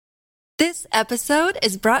This episode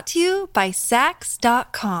is brought to you by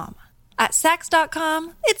Sax.com. At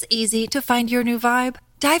Sax.com, it's easy to find your new vibe.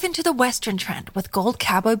 Dive into the Western trend with gold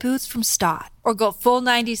cowboy boots from Stott, or go full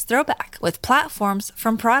 90s throwback with platforms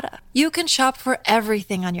from Prada. You can shop for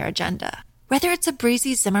everything on your agenda, whether it's a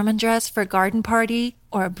breezy Zimmermann dress for a garden party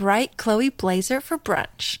or a bright Chloe blazer for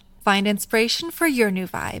brunch. Find inspiration for your new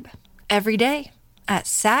vibe every day at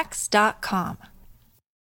Sax.com.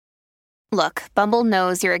 Look, Bumble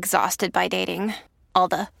knows you're exhausted by dating. All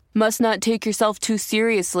the, must not take yourself too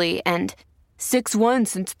seriously, and 6'1"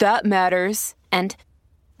 since that matters, and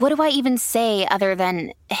what do I even say other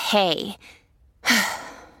than, hey?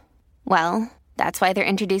 Well, that's why they're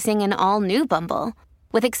introducing an all-new Bumble,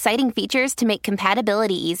 with exciting features to make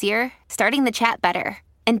compatibility easier, starting the chat better,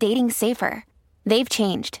 and dating safer. They've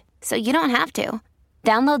changed, so you don't have to.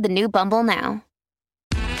 Download the new Bumble now.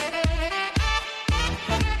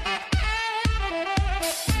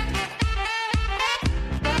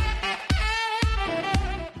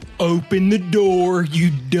 Open the door,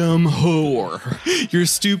 you dumb whore. You're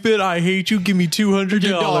stupid. I hate you. Give me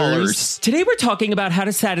 $200. Today we're talking about how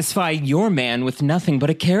to satisfy your man with nothing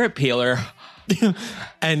but a carrot peeler.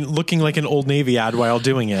 And looking like an Old Navy ad while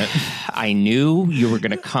doing it. I knew you were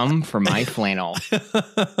going to come for my flannel.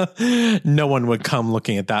 No one would come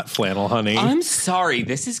looking at that flannel, honey. I'm sorry.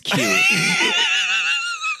 This is cute.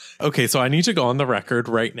 Okay, so I need to go on the record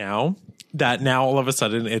right now that now all of a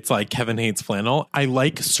sudden it's like Kevin hates flannel. I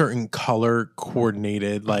like certain color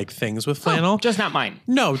coordinated like things with flannel. Just not mine.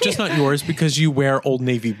 No, just not yours because you wear Old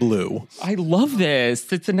Navy blue. I love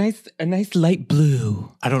this. It's a nice light blue.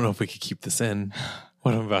 I don't know if we could keep this in,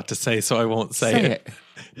 what I'm about to say, so I won't say it.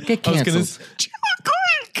 Get canceled.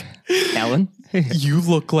 Ellen? You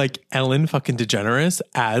look like Ellen fucking DeGeneres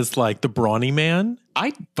as like the brawny man.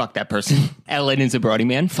 I fuck that person. Ellen is a brawny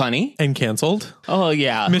man. Funny. And canceled. Oh,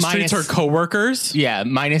 yeah. Mistreats her coworkers. Yeah,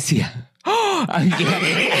 minus, yeah.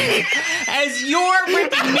 Yeah. As you're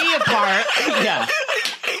ripping me apart. Yeah.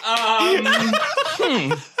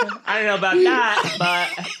 I don't know about that,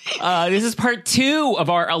 but this is part 2 of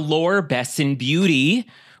our Allure Best in Beauty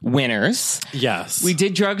winners. Yes. We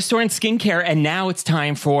did drugstore and skincare, and now it's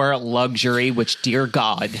time for luxury, which, dear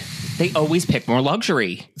God, they always pick more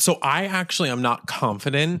luxury. So I actually am not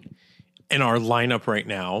confident in our lineup right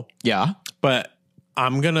now. Yeah. But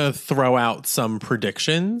I'm going to throw out some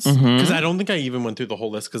predictions because I don't think I even went through the whole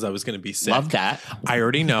list because I was going to be sick. Love that. I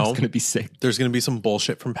already know. I was going to be sick. There's going to be some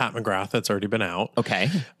bullshit from Pat McGrath that's already been out. Okay.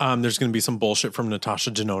 There's going to be some bullshit from Natasha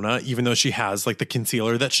Denona, even though she has like the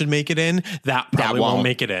concealer that should make it in. That probably won't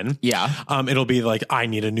make it in. Yeah. It'll be like, I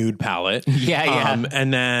need a nude palette. Yeah.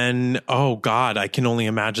 And then, oh God, I can only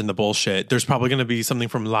imagine the bullshit. There's probably going to be something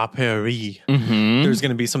from La Prairie. There's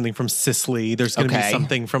going to be something from Sicily. There's going to be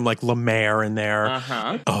something from like La Mer in there.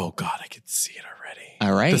 Oh God, I could see it already.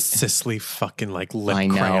 All right. The Sicily fucking like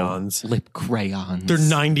lip crayons. Lip crayons. They're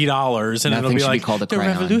 $90 and it'll be like, called a they're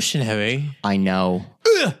crayon. revolutionary. I know.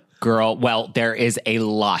 Ugh. Girl, well, there is a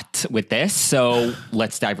lot with this, so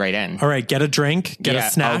let's dive right in. All right, get a drink, get a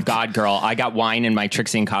snack. Oh, God, girl. I got wine in my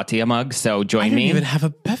Trixie and Katya mug, so join me. I don't even have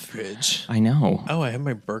a beverage. I know. Oh, I have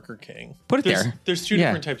my Burger King. Put it there. There's 2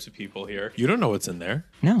 different types of people here. You don't know what's in there.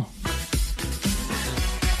 No.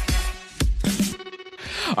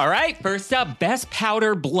 All right, first up, best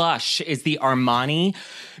powder blush is the Armani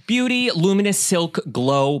Beauty Luminous Silk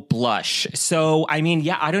Glow Blush. So, I mean,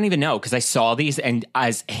 yeah, I don't even know because I saw these and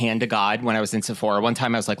as hand to God when I was in Sephora one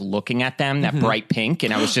time, I was like looking at them, that bright pink,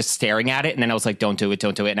 and I was just staring at it. And then I was like, don't do it.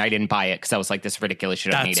 And I didn't buy it because I was like, this is ridiculous.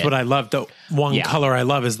 Shit, I need it. That's what I love. The one color I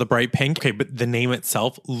love is the bright pink. Okay, but the name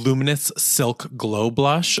itself, Luminous Silk Glow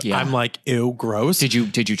Blush. Yeah. I'm like, ew, gross. Did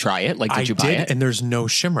you try it? Like, did you buy it? And there's no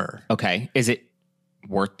shimmer. Okay. Is it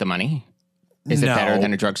worth the money? Is it better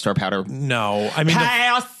than a drugstore powder? No. I mean,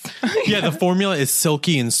 the formula is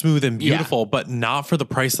silky and smooth and beautiful, but not for the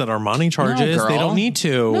price that Armani charges. No, they don't need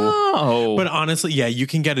to. No. But honestly, yeah, you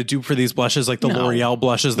can get a dupe for these blushes, like the L'Oreal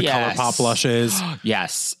blushes, the ColourPop blushes.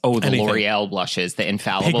 Yes. Oh, the L'Oreal blushes, the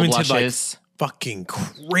infallible Pigmented, blushes. Fucking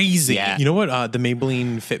crazy. Yeah. You know what the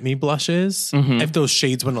Maybelline Fit Me blushes? If those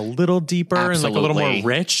shades went a little deeper and like a little more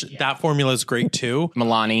rich, that formula is great too.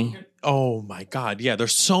 Milani. Oh my God. Yeah,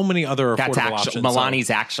 there's so many other affordable options. Milani's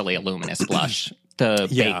actually a luminous blush.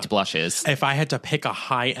 baked blushes. If I had to pick a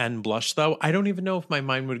high-end blush, though, I don't even know if my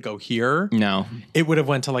mind would go here. No. It would have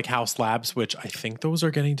went to like House Labs, which I think those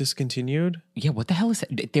are getting discontinued. Yeah, what the hell is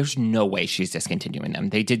it? There's no way she's discontinuing them.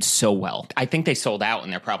 They did so well. I think they sold out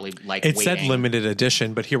and they're probably like It said limited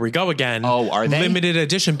edition, but here we go again. Oh, are they? Limited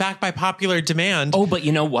edition, backed by popular demand. Oh, but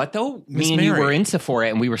you know what, though? Me and you were in Sephora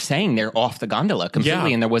and we were saying they're off the gondola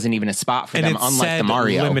completely and there wasn't even a spot for them, unlike the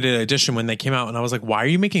Mario. Limited edition when they came out, and I was like, why are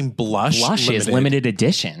you making blush is limited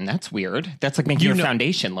edition? That's weird. That's like making your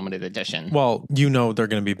foundation limited edition. Well, they're going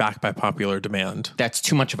to be backed by popular demand. That's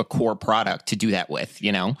too much of a core product to do that with,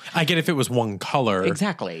 you know? I get if it was one color.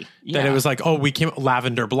 Exactly. That it was like, we came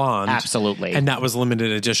lavender blonde. Absolutely. And that was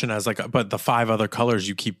limited edition as like, but the 5 other colors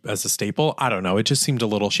you keep as a staple. I don't know. It just seemed a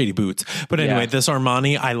little shady boots. But anyway, this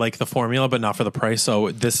Armani, I like the formula, but not for the price.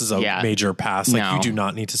 So this is a major pass. Like you do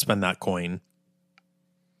not need to spend that coin.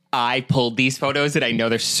 I pulled these photos and I know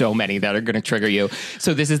there's so many that are going to trigger you.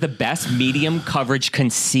 So this is the best medium coverage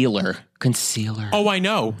concealer. Oh, I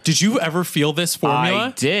know. Did you ever feel this formula?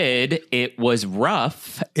 I did. It was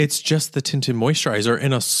rough. It's just the tinted moisturizer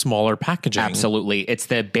in a smaller packaging. Absolutely. It's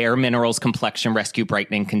the Bare Minerals Complexion Rescue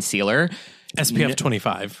Brightening Concealer. SPF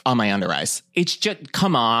 25. On my under eyes. It's just,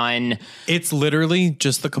 come on. It's literally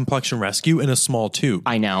just the Complexion Rescue in a small tube.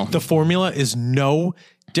 I know. The formula is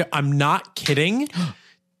I'm not kidding.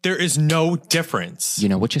 There is no difference. You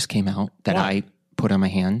know what just came out that I put on my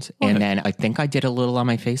hands? What? And then I think I did a little on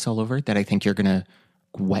my face all over that I think you're going to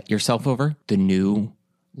wet yourself over. The new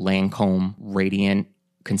Lancome Radiant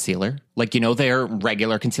Concealer. Like, their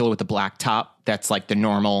regular concealer with the black top. That's like the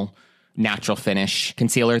normal natural finish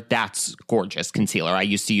concealer. That's gorgeous concealer. I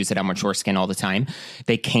used to use it on mature skin all the time.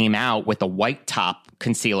 They came out with a white top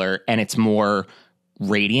concealer and it's more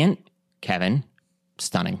radiant. Kevin,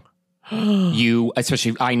 stunning.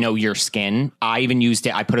 Especially, I know your skin. I even used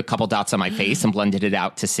it. I put a couple dots on my face and blended it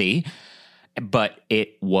out to see, but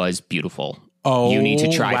it was beautiful. Oh, you need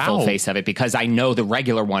to try full face of it because I know the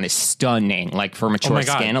regular one is stunning, like for mature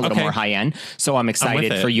skin, a little more high end. So I'm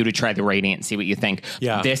excited for you to try the Radiant and see what you think.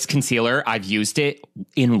 Yeah. This concealer, I've used it.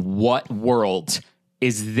 In what world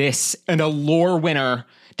is this an Allure winner?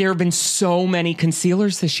 There have been so many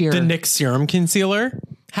concealers this year. The NYX Serum Concealer?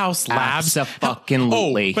 House Labs.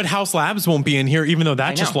 Absolutely. But House Labs won't be in here, even though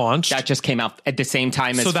that just launched. That just came out at the same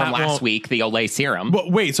time as from last week, the Olay Serum. But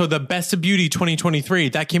wait, so the Best of Beauty 2023,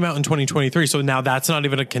 that came out in 2023. So now that's not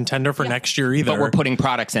even a contender for next year either. But we're putting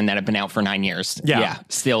products in that have been out for 9 years. Yeah.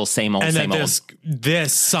 Still same old, same old.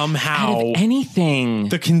 This somehow. Out of anything.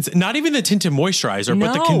 Not even the tinted moisturizer,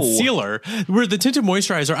 but the concealer. Where the tinted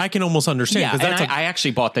moisturizer, I can almost understand. Yeah, and I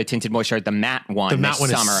actually bought the tinted moisturizer, the matte one this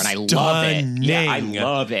summer, and I love it. Yeah, I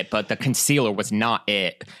love it, but the concealer was not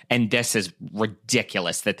it. And this is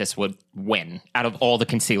ridiculous that this would win out of all the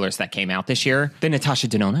concealers that came out this year. The Natasha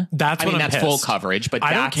Denona. That's full coverage, but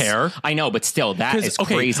I don't care. I know, but still, that is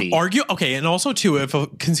crazy. And also too, if a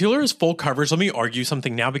concealer is full coverage, let me argue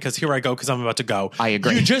something now because here I go because I'm about to go. I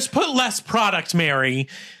agree. You just put less product, Mary.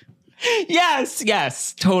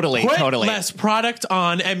 Yes, totally. Put less product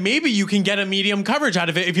on, and maybe you can get a medium coverage out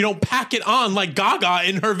of it if you don't pack it on like Gaga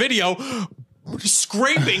in her video,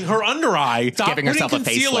 scraping her under eye. Stop giving herself putting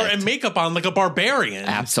concealer and makeup on like a barbarian.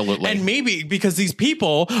 Absolutely. And maybe because these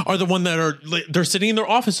people are the one that they're sitting in their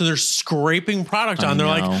office and they're scraping product on. They're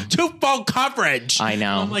like, too full coverage. I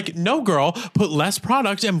know. I'm like, no, girl, put less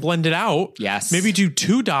product and blend it out. Yes. Maybe do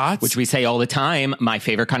 2 dots. Which we say all the time. My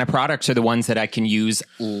favorite kind of products are the ones that I can use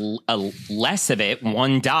less of it,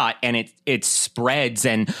 1 dot, and it spreads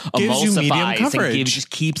and emulsifies and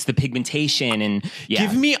just keeps the pigmentation. And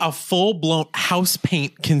give me a full-blown house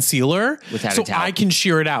paint concealer without so a doubt. I can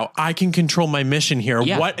sheer it out. I can control my mission here.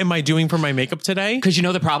 Yeah. What am I doing for my makeup today? Because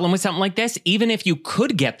the problem with something like this, even if you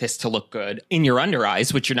could get this to look good in your under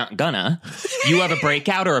eyes, which you're not gonna, you have a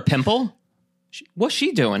breakout or a pimple. What's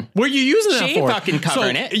she doing? What are you using that for? She ain't fucking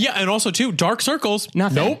covering it. Yeah, and also too, dark circles.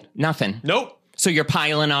 Nothing. Nope. So you're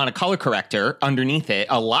piling on a color corrector underneath it,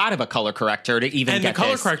 a lot of a color corrector to even get this. And the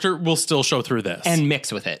color corrector will still show through this. And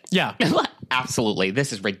mix with it. Yeah. Absolutely.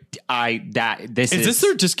 This is Is this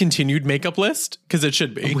their discontinued makeup list? Because it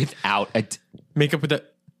should be. Without a makeup with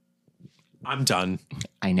it. I'm done.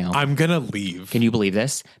 I know. I'm going to leave. Can you believe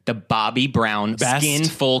this? The Bobbi Brown Skin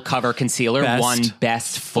Full Cover Concealer won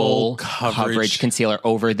Best Full Coverage Concealer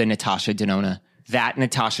over the Natasha Denona. That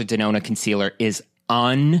Natasha Denona concealer is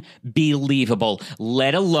unbelievable,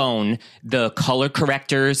 let alone the color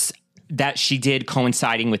correctors that she did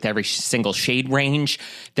coinciding with every single shade range.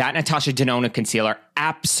 That Natasha Denona concealer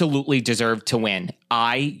absolutely deserved to win.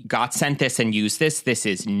 I got sent this and used this. This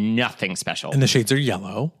is nothing special. And the shades are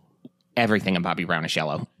yellow. Everything in Bobbi Brown is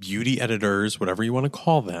yellow. Beauty editors, whatever you want to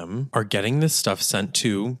call them, are getting this stuff sent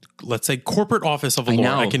to, let's say, corporate office of Allure.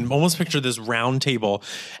 I can almost picture this round table,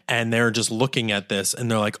 and they're just looking at this,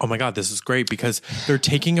 and they're like, oh my God, this is great, because they're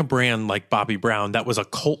taking a brand like Bobbi Brown that was a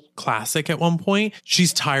cult classic at one point.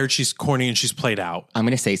 She's tired, she's corny, and she's played out. I'm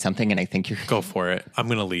going to say something, and I think you're... Go for it. I'm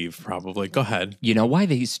going to leave, probably. Go ahead. You know why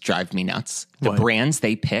these drive me nuts? The brands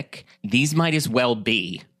they pick, these might as well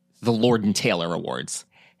be the Lord & Taylor Awards.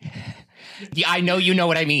 Yeah, I know you know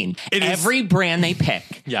what I mean. Every brand they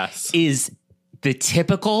pick is the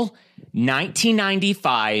typical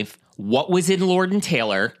 1995, what was in Lord &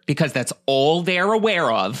 Taylor, because that's all they're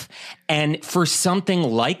aware of. And for something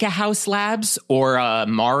like a House Labs or a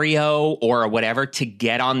Mario or a whatever to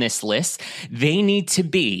get on this list, they need to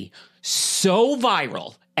be so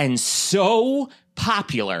viral and so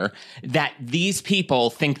popular that these people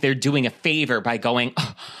think they're doing a favor by going...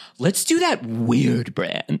 Oh, let's do that weird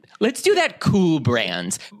brand. Let's do that cool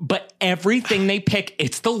brand. But everything they pick,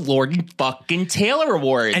 it's the Lord fucking Taylor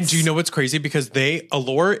Awards. And do you know what's crazy? Because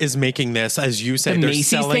Allure is making this, as you said, the they're Macy's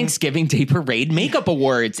selling... Thanksgiving Day Parade Makeup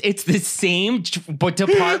Awards. It's the same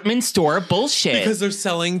department store bullshit. Because they're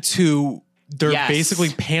selling to... They're basically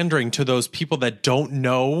pandering to those people that don't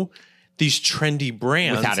know these trendy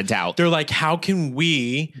brands. Without a doubt. They're like, how can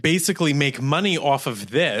we basically make money off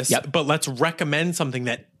of this? But let's recommend something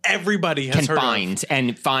that everybody has heard of.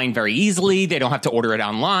 And find very easily. They don't have to order it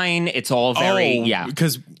online. It's all very,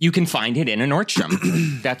 because you can find it in a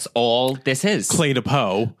Nordstrom. That's all this is. Clé de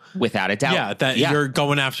Peau. Without a doubt. You're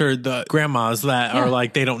going after the grandmas that are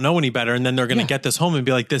like, they don't know any better. And then they're going to get this home and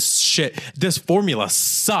be like, this formula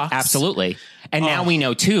sucks. Absolutely. And now we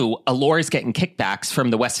know, too, Allure is getting kickbacks from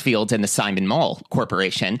the Westfield and the Simon Mall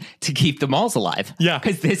Corporation to keep the malls alive. Yeah.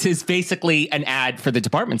 Because this is basically an ad for the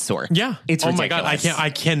department store. Yeah. It's ridiculous. My God. I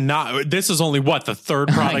cannot. This is only the third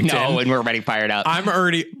product I know, and we're already fired up. I'm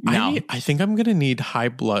already. No. I think I'm going to need high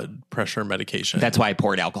blood pressure medication. That's why I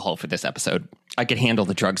poured alcohol for this episode. I could handle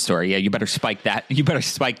the drugstore. Yeah, you better spike that. You better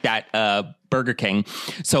spike that Burger King.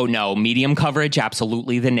 So no, medium coverage,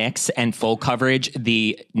 absolutely the Knicks, and full coverage,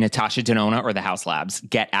 the Natasha Denona or the House Labs.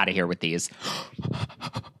 Get out of here with these.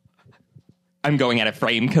 I'm going out of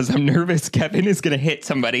frame because I'm nervous. Kevin is going to hit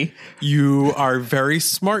somebody. You are very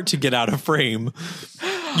smart to get out of frame.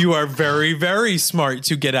 You are very, very smart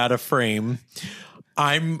to get out of frame.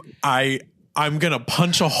 I'm going to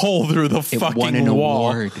punch a hole through the fucking won an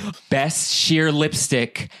wall. Award. Best sheer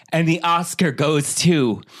lipstick. And the Oscar goes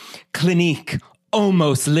to Clinique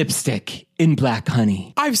Almost Lipstick in Black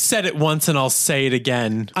Honey. I've said it once and I'll say it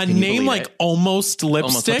again. A name like Almost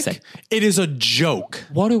Lipstick, it is a joke.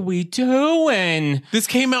 What are we doing? This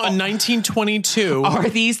came out in 1922. Are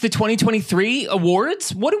these the 2023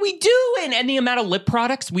 awards? What are we doing? And the amount of lip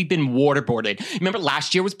products, we've been waterboarded. Remember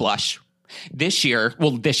last year was blush. This year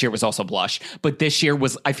was also blush, but this year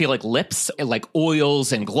was, I feel like lips, like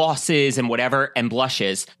oils and glosses and whatever, and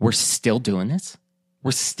blushes. We're still doing this.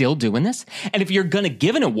 We're still doing this. And if you're going to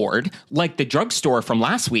give an award, like the drugstore from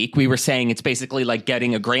last week, we were saying it's basically like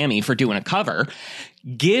getting a Grammy for doing a cover.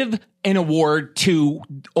 Give an award to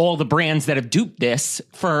all the brands that have duped this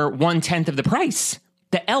for 1/10 of the price.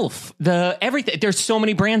 The e.l.f., the everything. There's so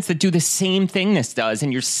many brands that do the same thing this does,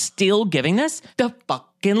 and you're still giving this the fucking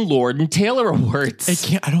Lord & Taylor Awards.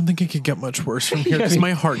 I don't think it could get much worse from here because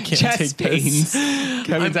my heart can't chest take pains. this.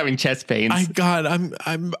 Kevin's having chest pains. I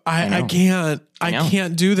can't. I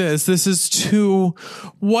can't do this. This is too.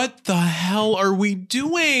 What the hell are we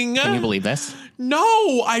doing? Can you believe this?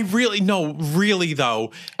 No, really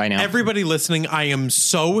though. I know. Everybody listening, I am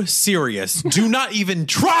so serious. Do not even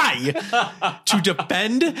try to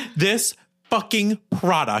defend this fucking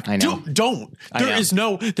product. I know. Don't. There is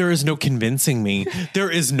no convincing me. There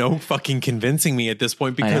is no fucking convincing me at this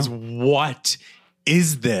point because what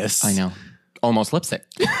is this? I know. Almost lipstick.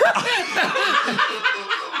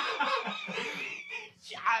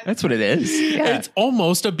 That's what it is. Yeah. It's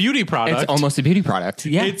almost a beauty product. It's almost a beauty product.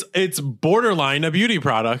 Yeah. It's borderline a beauty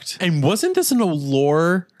product. And wasn't this an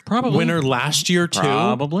Allure winner last year too?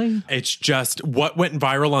 Probably. It's just what went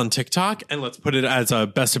viral on TikTok, and let's put it as a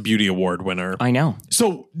Best of Beauty Award winner. I know.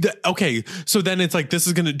 So, so then it's like, this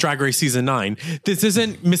is going to Drag Race Season 9. This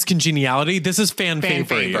isn't Miss Congeniality. This is fan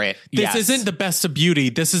favorite. This isn't the Best of Beauty.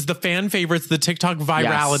 This is the fan favorites, the TikTok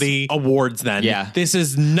virality awards then. Yeah. This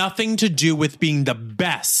is nothing to do with being the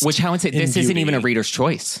best. Which, how is it? This isn't even a reader's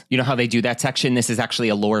choice. You know how they do that section? This is actually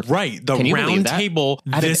Allure. Right. The round table.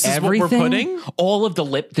 This is what we're putting. All of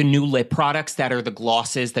the new lip products that are the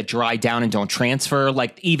glosses that dry down and don't transfer,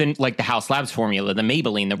 like even like the House Labs formula, the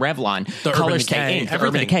Maybelline, the Revlon, the Color Urban Stay Decay, Ink, the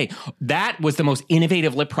Urban Decay. That was the most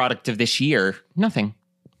innovative lip product of this year. Nothing.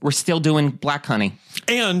 We're still doing black honey.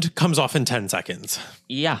 And comes off in 10 seconds.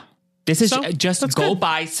 Yeah. This is just go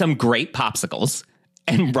buy some great popsicles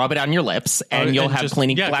and rub it on your lips and you'll have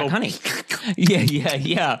plenty black honey.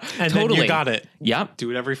 Yeah. And totally. then you got it. Yep. Do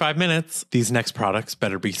it every 5 minutes. These next products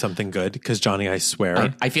better be something good because Johnny, I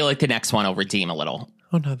swear. I feel like the next one will redeem a little.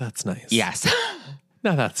 Oh, no, that's nice. Yes.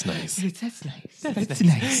 No, that's nice. That's nice. That's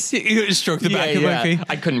nice. You stroke the back of my feet.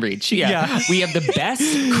 I couldn't reach. Yeah. We have the best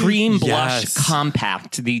cream blush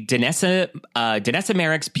compact. The Danessa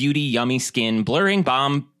Merrick's Beauty Yummy Skin Blurring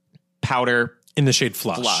Balm Powder. In the shade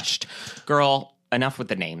Flush. Flushed. Girl, enough with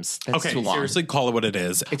the names. That's too long. Seriously, call it what it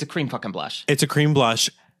is. It's a cream fucking blush. It's a cream blush.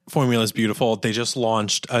 Formula is beautiful. They just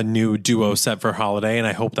launched a new duo set for holiday, and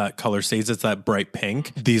I hope that color stays. It's that bright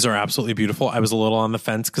pink. These are absolutely beautiful. I was a little on the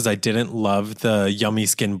fence because I didn't love the Yummy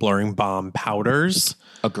Skin Blurring Balm powders.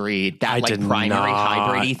 Agreed. That primary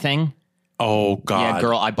hybrid-y thing. Oh, God. Yeah,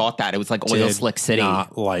 girl, I bought that. It was like Oil Slick City.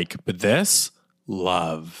 But this,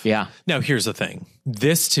 love. Yeah. Now, here's the thing.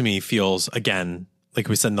 This to me feels, again, like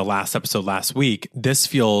we said in the last episode last week, this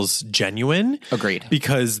feels genuine. Agreed.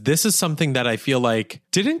 Because this is something that I feel like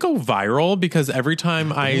didn't go viral because every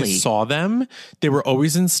time I saw them, they were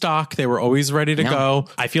always in stock. They were always ready to go.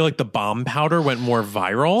 I feel like the balm powder went more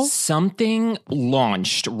viral. Something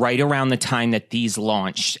launched right around the time that these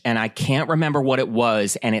launched, and I can't remember what it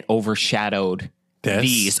was, and it overshadowed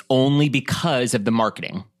these only because of the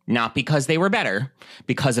marketing. Not because they were better,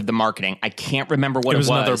 because of the marketing. I can't remember what it was.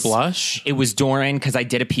 It was another blush? It was during, because I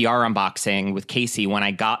did a PR unboxing with Casey when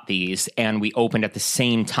I got these, and we opened at the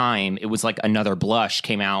same time. It was like another blush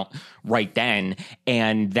came out right then,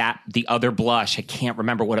 and the other blush, I can't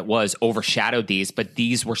remember what it was, overshadowed these, but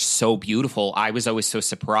these were so beautiful. I was always so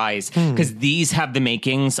surprised, because these have the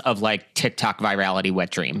makings of like TikTok virality wet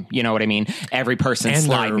dream. You know what I mean? Every person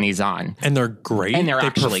sliding these on. And they're great. And they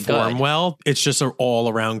actually perform good. Well. It's just an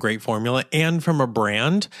all-around great formula, and from a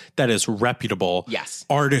brand that is reputable. Yes.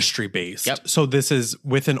 Artistry based. Yep. So this is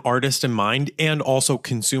with an artist in mind and also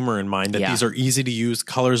consumer in mind, that these are easy to use.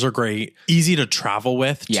 Colors are great. Easy to travel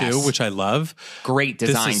with too, which I love. Great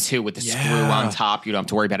design too with the screw on top. You don't have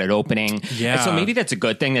to worry about it opening. Yeah. And so maybe that's a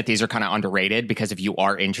good thing that these are kind of underrated, because if you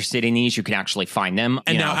are interested in these, you can actually find them.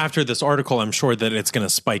 And now after this article, I'm sure that it's going to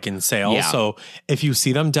spike in sales. Yeah. So if you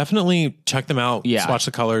see them, definitely check them out. Yeah. Swatch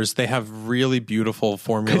the colors. They have really beautiful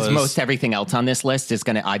formulas. Because most everything else on this list is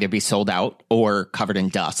going to either be sold out or covered in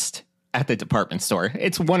dust at the department store.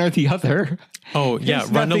 It's one or the other. Oh, yeah.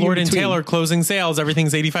 Run to Lord & Taylor, closing sales.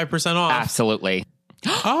 Everything's 85% off. Absolutely.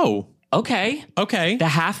 Oh. Okay. The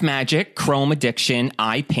Half Magic Chrome Addiction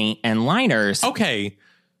Eye Paint and Liners. Okay.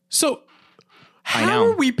 So how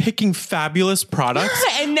are we picking fabulous products?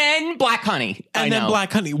 And then black honey. And then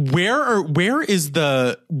black honey. Where is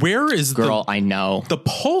the girl, I know. The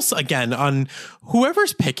pulse again on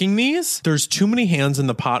whoever's picking these? There's too many hands in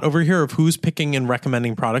the pot over here of who's picking and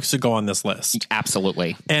recommending products to go on this list.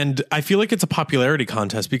 Absolutely. And I feel like it's a popularity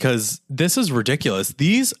contest because this is ridiculous.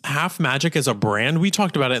 These Half Magic as a brand, we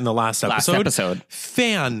talked about it in the last episode.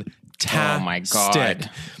 Fantastic. Oh my God.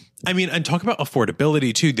 I mean, and talk about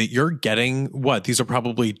affordability too, that you're getting these are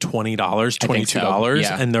probably $20,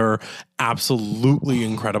 $22, and they're absolutely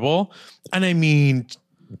incredible. And I mean,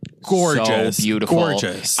 gorgeous. So beautiful.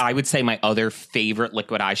 Gorgeous. I would say my other favorite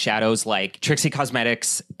liquid eyeshadows, like Trixie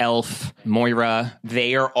Cosmetics, Elf, Moira,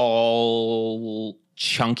 they are all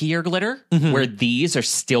chunkier glitter, where these are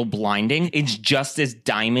still blinding. It's just as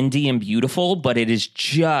diamondy and beautiful, but it is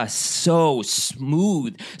just so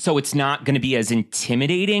smooth. So it's not going to be as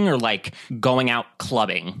intimidating or like going out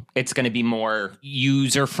clubbing. It's going to be more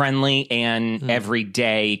user friendly and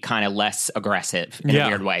everyday, kind of less aggressive in a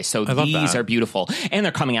weird way. So these are beautiful, and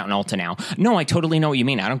they're coming out in Ulta now. No, I totally know what you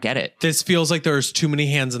mean. I don't get it. This feels like there's too many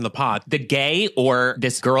hands in the pot. The gay or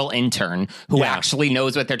this girl intern who actually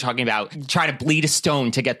knows what they're talking about, try to bleed a stone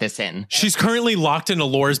to get this in. She's currently locked in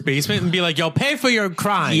Allure's basement and be like, yo, pay for your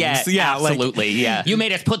crimes. Yeah, absolutely. You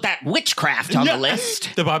made us put that witchcraft on the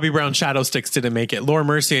list. The Bobbi Brown shadow sticks didn't make it. Laura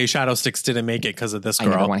Mercier shadow sticks didn't make it because of this girl.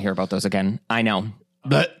 I never want to hear about those again. I know.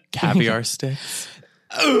 But caviar sticks.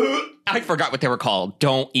 I forgot what they were called.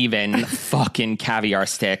 Don't even fucking caviar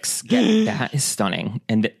sticks. That is stunning.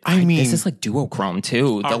 And I mean, this is like duochrome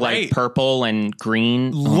too. The like purple and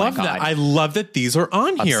green. Love that. I love that these are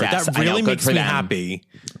on here. That really makes me happy.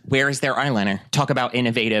 Where is their eyeliner? Talk about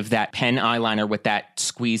innovative. That pen eyeliner with that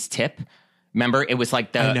squeeze tip. Remember, it was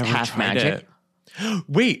like the Half Magic.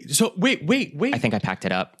 Wait. I think I packed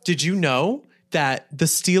it up. Did you know that the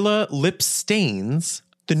Stila lip stains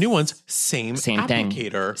The new ones, same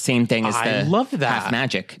applicator. Thing. Same thing as I love that. Half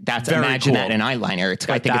Magic. That's Very imagine cool. that in eyeliner.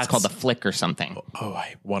 I think it's called the Flick or something. Oh,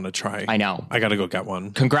 I want to try. I know. I got to go get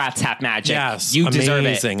one. Congrats, Half Magic. Yes. You deserve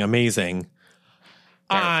it. Amazing.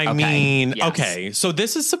 Okay. So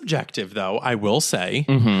this is subjective, though, I will say.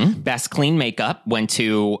 Mm-hmm. Best clean makeup went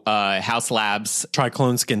to House Labs.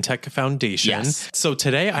 Triclone Skin Tech Foundation. Yes. So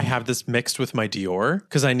today I have this mixed with my Dior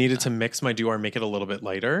because I needed to mix my Dior and make it a little bit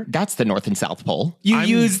lighter. That's the North and South Pole. You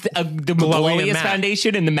used the glowiest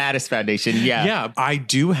foundation and the mattest foundation. Yeah. Yeah. I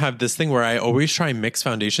do have this thing where I always try and mix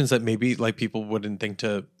foundations that maybe like people wouldn't think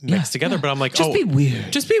to mix together. But I'm like, just be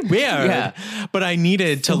weird. Just be weird. Yeah. But I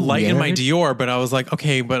needed to lighten my Dior, but I was like,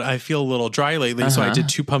 okay, but I feel a little dry lately. So I did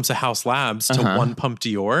 2 pumps of House Labs to 1 pump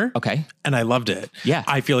Dior. Okay. And I loved it. Yeah.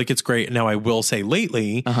 I feel like it's great. Now I will say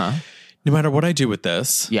lately, no matter what I do with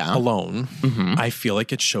this alone, I feel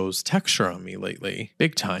like it shows texture on me lately.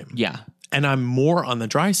 Big time. Yeah. And I'm more on the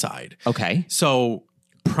dry side. Okay. So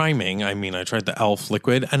priming, I mean, I tried the e.l.f.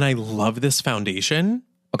 liquid and I love this foundation.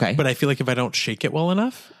 Okay. But I feel like if I don't shake it well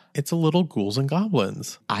enough, it's a little ghouls and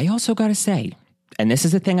goblins. I also got to say, and this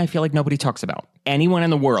is a thing I feel like nobody talks about. Anyone in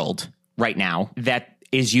the world right now that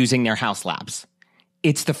is using their House Labs,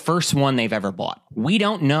 it's the first one they've ever bought. We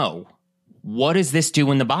don't know what does this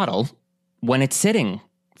do in the bottle when it's sitting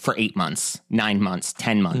for 8 months, 9 months,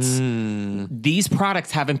 10 months. These products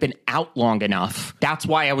haven't been out long enough. That's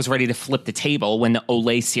why I was ready to flip the table when the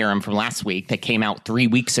Olay serum from last week that came out 3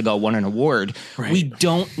 weeks ago won an award. Right. We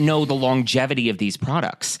don't know the longevity of these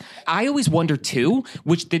products. I always wonder too,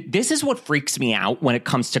 this is what freaks me out when it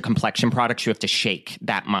comes to complexion products you have to shake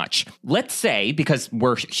that much. Let's say, because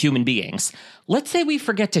we're human beings, let's say we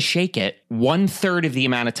forget to shake it 1/3 of the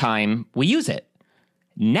amount of time we use it.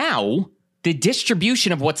 Now, the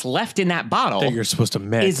distribution of what's left in that bottle that you're supposed to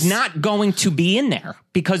mix is not going to be in there,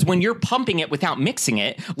 because when you're pumping it without mixing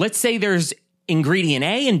it, let's say there's ingredient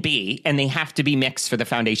A and B and they have to be mixed for the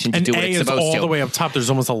foundation to do what it's supposed to. all the way up top. There's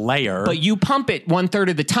almost a layer. But you pump it 1/3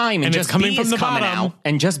 of the time and just it's coming B from is the coming bottom. out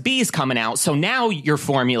and just B is coming out. So now your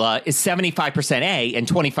formula is 75% A and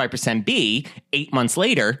 25% B. 8 months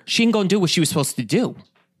later, she ain't going to do what she was supposed to do.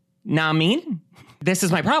 Know what I mean? This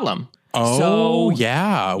is my problem. Oh,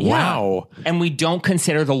 yeah. Wow. And we don't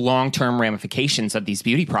consider the long-term ramifications of these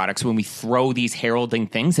beauty products when we throw these heralding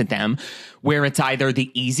things at them, where it's either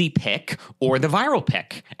the easy pick or the viral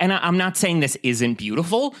pick. And I'm not saying this isn't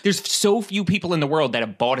beautiful. There's so few people in the world that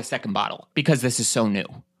have bought a second bottle because this is so new.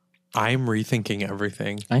 I'm rethinking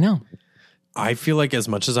everything. I know. I feel like as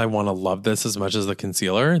much as I want to love this as much as the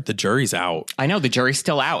concealer, the jury's out. I know, the jury's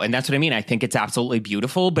still out. And that's what I mean. I think it's absolutely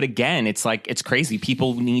beautiful. But again, it's like, it's crazy.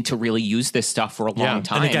 People need to really use this stuff for a long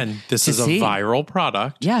time. And again, this is a viral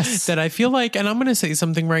product. Yes. That I feel like, and I'm going to say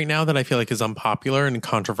something right now that I feel like is unpopular and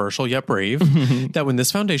controversial yet brave, that when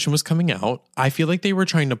this foundation was coming out, I feel like they were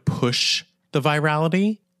trying to push the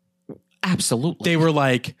virality. Absolutely. They were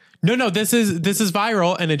like, no, this is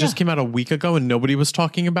viral. And it just came out a week ago and nobody was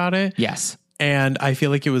talking about it. Yes. And I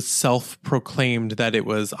feel like it was self-proclaimed that it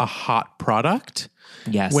was a hot product.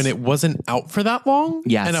 Yes. When it wasn't out for that long.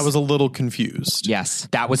 Yes. And I was a little confused. Yes.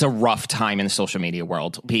 That was a rough time in the social media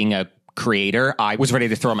world. Being a creator, I was ready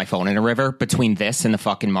to throw my phone in a river. Between this and the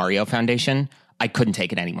fucking Mario Foundation, I couldn't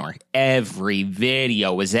take it anymore. Every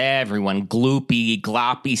video was everyone gloopy,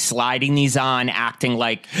 gloppy, sliding these on, acting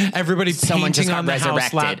like everybody someone just got on the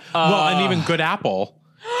resurrected. Well, and even Good Apple.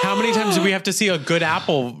 How many times do we have to see a Good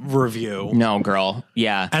Apple review? No, girl.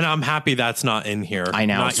 Yeah. And I'm happy that's not in here. I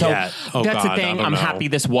know. Not so yet. Oh, that's God, the thing. I'm happy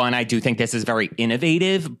this one. I do think this is very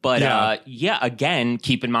innovative. But again,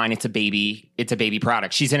 keep in mind it's a baby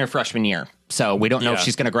product. She's in her freshman year. So we don't know if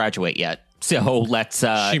she's going to graduate yet. So let's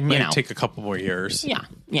she might take a couple more years.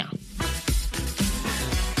 Yeah.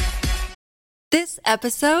 This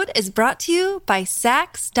episode is brought to you by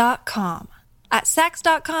Saks.com. At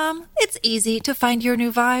Saks.com, it's easy to find your new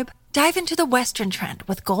vibe. Dive into the Western trend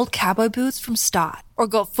with gold cowboy boots from Stott, or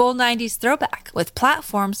go full 90s throwback with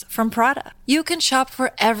platforms from Prada. You can shop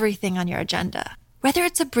for everything on your agenda, whether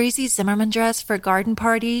it's a breezy Zimmermann dress for a garden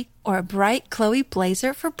party or a bright Chloe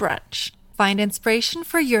blazer for brunch. Find inspiration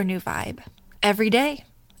for your new vibe every day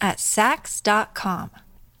at Saks.com.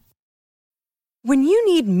 When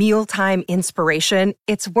you need mealtime inspiration,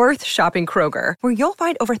 it's worth shopping Kroger, where you'll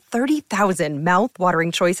find over 30,000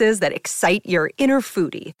 mouth-watering choices that excite your inner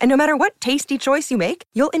foodie. And no matter what tasty choice you make,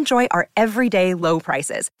 you'll enjoy our everyday low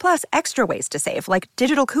prices, plus extra ways to save, like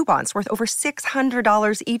digital coupons worth over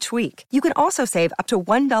 $600 each week. You can also save up to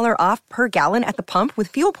 $1 off per gallon at the pump with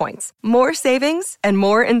fuel points. More savings and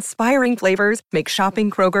more inspiring flavors make shopping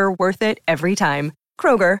Kroger worth it every time.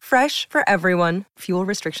 Kroger, fresh for everyone. Fuel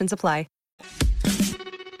restrictions apply.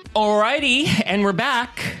 Alrighty, and we're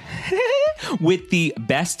back with the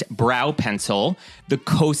best brow pencil, the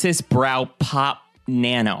Kosas Brow Pop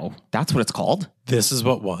Nano. That's what it's called. This is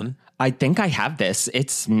what won. I think I have this.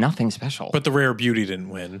 It's nothing special. But the Rare Beauty didn't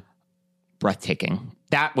win. Breathtaking.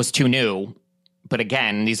 That was too new. But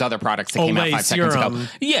again, these other products that came out 5 seconds ago.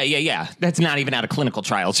 Yeah. That's not even out of clinical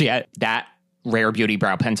trials yet. That Rare Beauty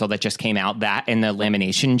brow pencil that just came out, that and the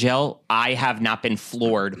lamination gel, I have not been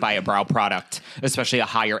floored by a brow product, especially a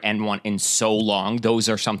higher end one, in so long. Those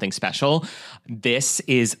are something special. This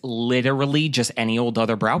is literally just any old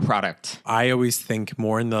other brow product. I always think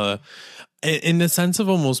more in the sense of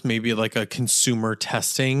almost maybe like a consumer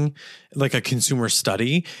testing, like a consumer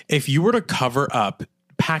study. If you were to cover up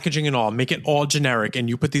packaging and all, make it all generic, and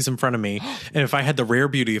you put these in front of me, and if I had the Rare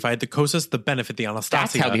Beauty, if I had the Kosas, the Benefit, the Anastasia,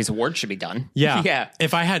 that's how these awards should be done. Yeah.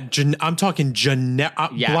 If I had, I'm talking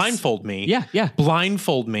blindfold me. Yeah.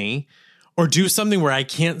 Blindfold me, or do something where I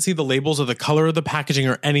can't see the labels or the color of the packaging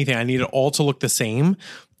or anything. I need it all to look the same.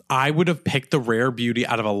 I would have picked the Rare Beauty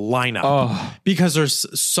out of a lineup because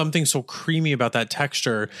there's something so creamy about that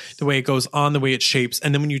texture, the way it goes on, the way it shapes.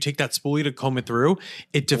 And then when you take that spoolie to comb it through,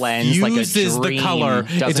 it diffuses like the color.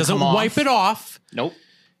 It doesn't wipe it off. Nope.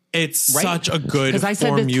 It's such a good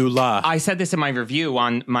formula. I said this in my review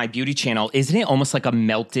on my beauty channel. Isn't it almost like a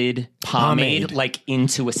melted pomade. Like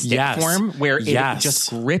into a stick form where it just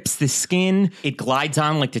grips the skin? It glides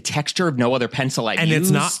on like the texture of no other pencil I've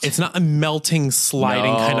used. And it's not a melting,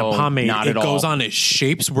 sliding kind of pomade. Not at all. It goes on, it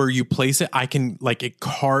shapes where you place it. It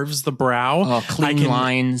carves the brow. Clean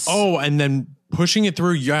lines. And then pushing it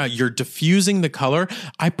through, you're diffusing the color.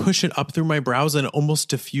 I push it up through my brows and it almost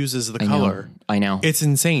diffuses the color. I know. It's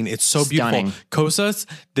insane. It's so stunning. Beautiful. Kosas,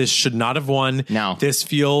 this should not have won. No. This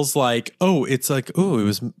feels like, it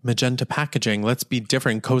was magenta packaging. Let's be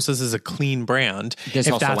different. Kosas is a clean brand. This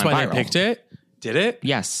if also that's went why viral. they picked it, did it?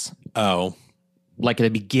 Yes. Oh. Like at the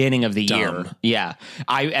beginning of the year. Yeah.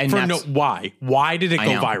 Why? Why did it go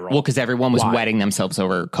viral? Well, because everyone was wetting themselves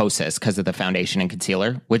over Kosas because of the foundation and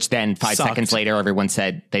concealer, which then 5 seconds later, everyone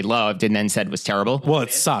said they loved and then said was terrible. Well,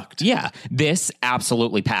 it sucked. Yeah. This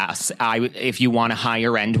absolutely pass. If you want a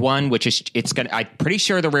higher end one, which is, I'm pretty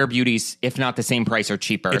sure the Rare Beauties, if not the same price, are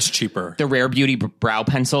cheaper. It's cheaper. The Rare Beauty brow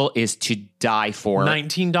pencil is to die for.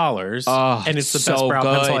 $19. And it's the best brow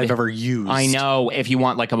pencil I've ever used. I know. If you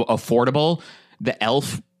want like a affordable, the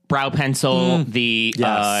e.l.f. brow pencil, the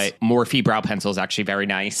Morphe brow pencil is actually very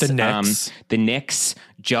nice. The NYX. The NYX,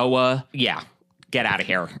 Joa. Yeah. Get out of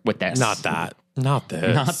here with this. Not that. Not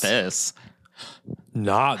this. Not this.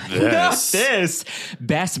 Not this. Not this.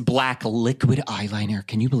 Best black liquid eyeliner.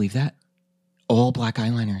 Can you believe that? All black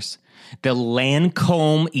eyeliners. The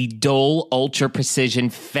Lancome Idole Ultra Precision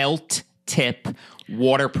Felt Tip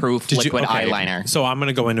waterproof liquid eyeliner. So I'm going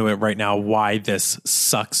to go into it right now why this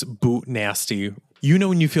sucks boot nasty. You know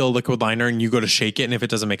when you feel a liquid liner and you go to shake it and if it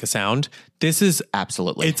doesn't make a sound? This is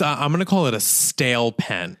absolutely. I'm going to call it a stale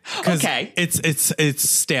pen. Okay. It's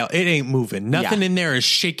stale. It ain't moving. Nothing in there is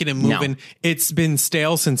shaking and moving. No. It's been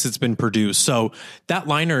stale since it's been produced. So that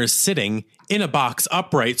liner is sitting in a box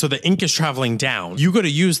upright so the ink is traveling down. You go to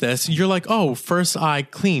use this, you're like, oh, first eye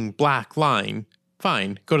clean, black line.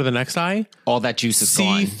 Fine. Go to the next eye. All that juice is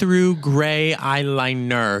gone. See-through gray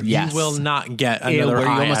eyeliner. Yes. You will not get another eye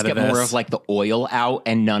you almost out get of this. more of like the oil out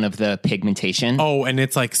and none of the pigmentation. Oh, and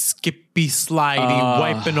it's like skippy slidey,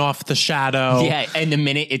 wiping off the shadow. Yeah, and the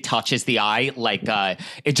minute it touches the eye, like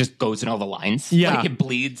it just goes in all the lines. Yeah. Like it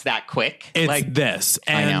bleeds that quick. It's like this.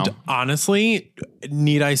 I And know. honestly,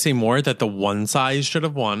 need I say more that the one size should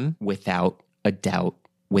have won? Without a doubt.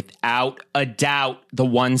 Without a doubt, the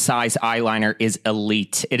one size eyeliner is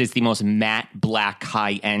elite. It is the most matte black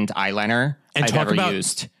high-end eyeliner I've ever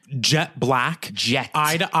used. Jet black, jet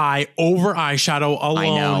eye to eye, over eyeshadow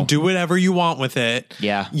alone. Do whatever you want with it.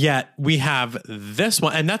 Yeah. Yet we have this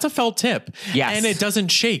one, and that's a felt tip. Yes. And it doesn't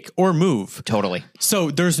shake or move. Totally.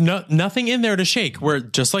 So there's nothing in there to shake. Where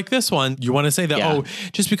just like this one, you want to say that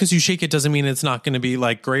just because you shake it doesn't mean it's not going to be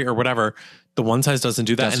like great or whatever. The one size doesn't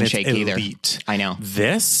do that, Doesn't and it's shake elite. Either. I know.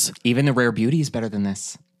 This, even the Rare Beauty is better than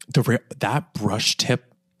this. That brush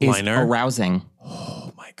tip is liner, arousing.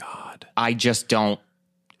 Oh my god! I just don't.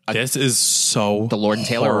 This is so the Lord and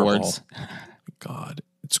Taylor horrible. Awards. God,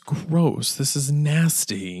 it's gross. This is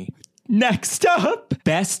nasty. Next up,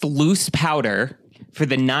 best loose powder. For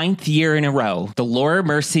the 9th year in a row, the Laura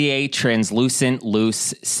Mercier Translucent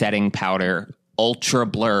Loose Setting Powder Ultra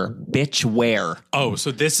Blur Bitch Wear. Oh, so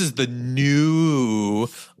this is the new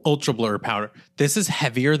Ultra Blur powder. This is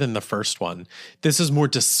heavier than the first one. This is more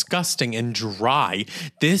disgusting and dry.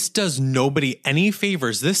 This does nobody any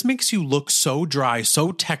favors. This makes you look so dry,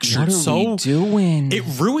 so textured. What are we doing? It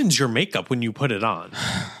ruins your makeup when you put it on.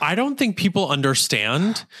 I don't think people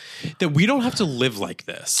understand that we don't have to live like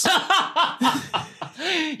this.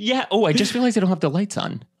 Yeah. Oh, I just realized I don't have the lights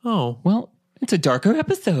on. Oh. Well, it's a darker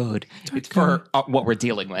episode. It's for what we're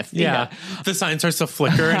dealing with. Yeah. The sign starts to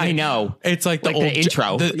flicker. And I know. It's like the old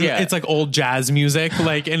intro. It's like old jazz music.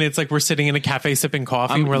 And it's like we're sitting in a cafe sipping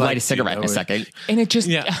coffee. I'm we're light like, a cigarette in a second. And it just,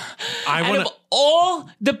 I want to all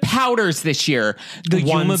the powders this year, the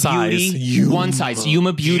Yuma Beauty, one size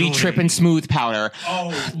Yuma Beauty Trip and Smooth powder.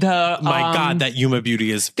 Oh, my God, that Yuma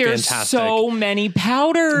Beauty is there's fantastic. So many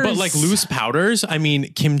powders. But like loose powders, I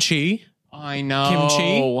mean, kimchi. I know.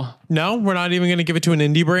 Kimchi? No, we're not even going to give it to an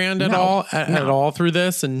indie brand at all through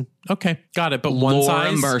this. And okay, got it. But one Laura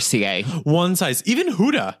size. Mercier. One size. Even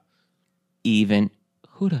Huda.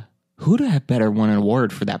 Huda had better won an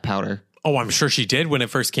award for that powder. Oh, I'm sure she did when it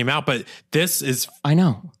first came out. But this is. I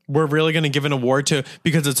know. We're really going to give an award to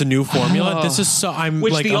because it's a new formula. This is so.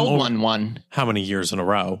 The old one won. How many years in a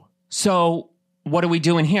row? So what are we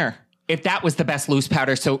doing here? If that was the best loose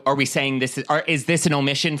powder, so are we saying is this an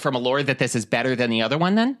omission from Allure that this is better than the other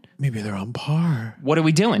one then? Maybe they're on par. What are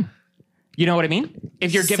we doing? You know what I mean?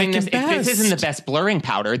 If you're giving if this isn't the best blurring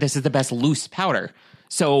powder, this is the best loose powder.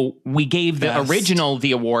 So we gave the original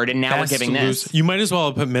the award, and now we're giving this. You might as well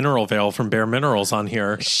have put Mineral Veil from Bare Minerals on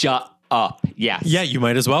here. Shut up. Yes. Yeah, you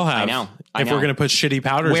might as well have. I know. If we're going to put shitty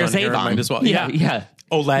powders Where's on here, Avon? might as well. Yeah.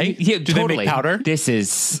 Olay? Yeah, Do they make powder?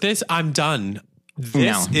 This, I'm done.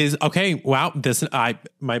 This is okay. Wow.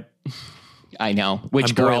 I know. Which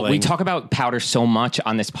I'm girl? boiling. We talk about powder so much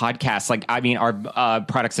on this podcast. Like, I mean, our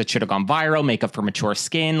products that should have gone viral, makeup for mature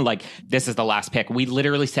skin. Like, this is the last pick. We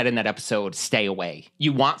literally said in that episode, stay away.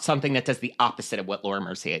 You want something that does the opposite of what Laura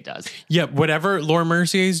Mercier does. Yeah, whatever Laura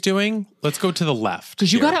Mercier is doing, let's go to the left.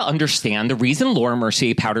 Because you got to understand, the reason Laura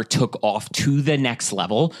Mercier powder took off to the next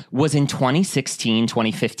level was in 2016,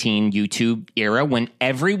 2015 YouTube era when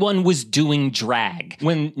everyone was doing drag.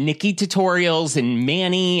 When Nikki Tutorials and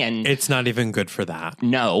Manny and... It's not even good for that.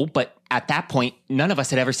 No, but at that point, none of us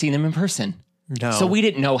had ever seen them in person. No. So we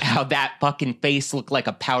didn't know how that fucking face looked like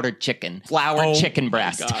a powdered chicken, floured chicken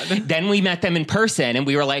breast. Then we met them in person and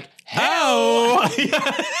we were like, hell,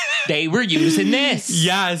 they were using this.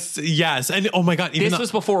 Yes. And oh my God. This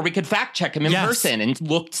was before we could fact check them in person and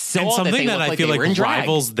looked so and something that I feel like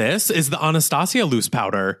rivals this is the Anastasia loose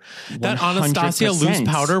powder. 100%. That Anastasia loose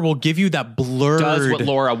powder will give you that blurred. Does what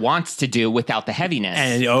Laura wants to do without the heaviness.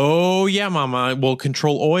 And oh yeah, mama, will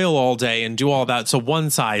control oil all day and do all that. So one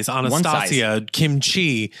size, Anastasia,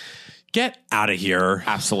 kimchi. Get out of here.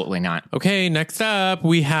 Absolutely not. Okay, next up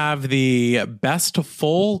we have the best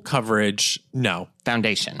full coverage. No.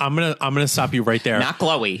 Foundation. I'm gonna stop you right there. Not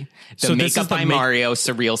glowy. The Makeup by Mario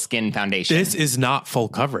Surreal Skin Foundation. This is not full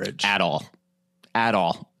coverage. At all.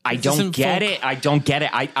 I don't get it.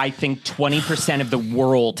 I think 20% of the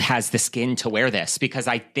world has the skin to wear this because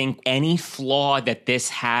I think any flaw that this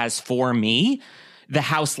has for me, the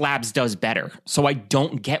House Labs does better. So I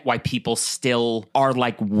don't get why people still are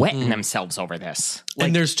like wetting themselves over this. Like,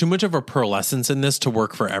 and there's too much of a pearlescence in this to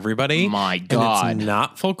work for everybody. My God. And it's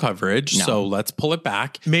not full coverage. No. So let's pull it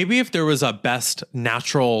back. Maybe if there was a best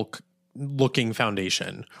natural looking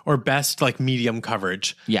foundation or best like medium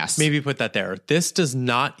coverage. Yes. Maybe put that there. This does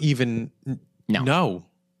not even. No.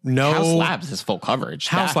 House Labs is full coverage.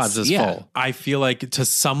 House Labs is full. I feel like to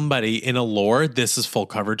somebody in Allure, this is full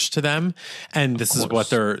coverage to them. And this is what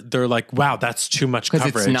they're like, wow, that's too much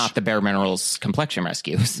coverage. Because it's not the Bare Minerals Complexion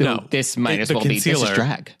Rescue. So this might as well concealer. Be, this is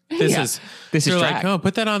drag. This is drag. Like, oh,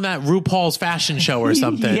 put that on that RuPaul's fashion show or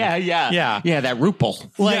something. Yeah, that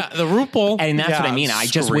RuPaul. The RuPaul. And that's what I mean. I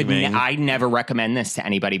just wouldn't. I never recommend this to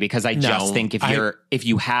anybody because I just think if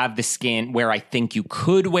you have the skin where I think you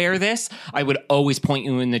could wear this, I would always point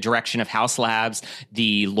you in the direction of House Labs,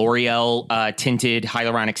 the L'Oreal tinted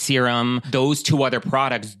hyaluronic serum. Those two other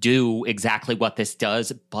products do exactly what this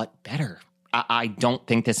does, but better. I don't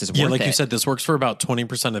think this is worth it. Yeah, like you said, this works for about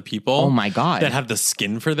 20% of people. Oh my God. That have the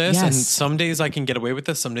skin for this. Yes. And some days I can get away with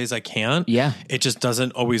this, some days I can't. Yeah. It just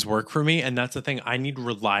doesn't always work for me. And that's the thing. I need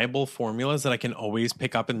reliable formulas that I can always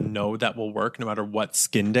pick up and know that will work no matter what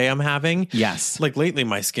skin day I'm having. Yes. Like lately,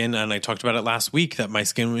 my skin, and I talked about it last week, that my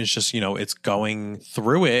skin was just, it's going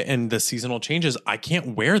through it and the seasonal changes. I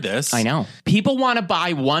can't wear this. I know. People want to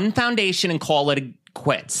buy one foundation and call it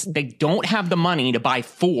quits. They don't have the money to buy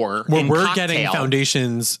 4. Well, we're cocktail. getting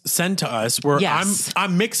foundations sent to us where Yes.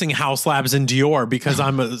 I'm mixing House Labs and Dior because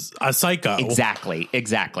I'm a psycho.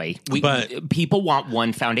 Exactly. But people want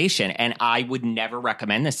one foundation, and I would never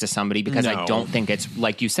recommend this to somebody because I don't think it's,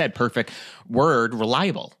 like you said, perfect word,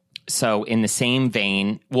 reliable. So in the same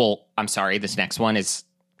vein, well, I'm sorry, this next one is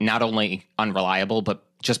not only unreliable, but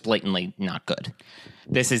just blatantly not good.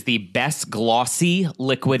 This is the best glossy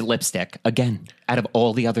liquid lipstick, again, out of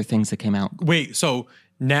all the other things that came out. wait, so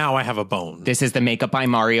now I have a bone. This is the Makeup by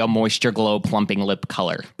Mario Moisture Glow Plumping Lip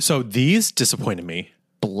Color. So these disappointed me.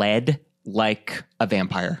 Bled like a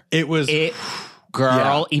vampire.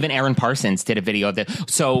 Yeah. Even Aaron Parsons did a video of this.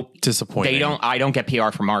 So Disappointing. I don't get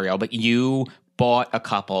PR from Mario, but you bought a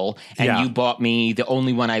couple, and you bought me the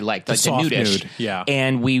only one I liked, like the soft nudish. nude, yeah.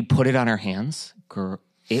 And we put it on our hands. Girl,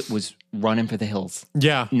 it was running for the hills.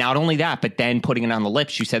 Yeah. Not only that, but then putting it on the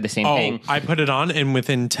lips, you said the same thing. I put it on, and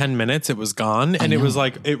within 10 minutes, it was gone. And it was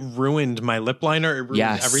like, it ruined my lip liner. It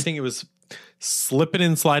ruined everything. It was slipping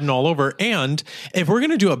and sliding all over. And if we're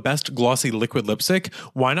going to do a best glossy liquid lipstick,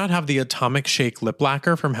 why not have the Atomic Shake lip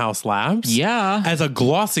lacquer from House Labs? Yeah. As a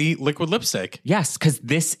glossy liquid lipstick. Yes, because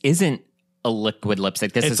this isn't a liquid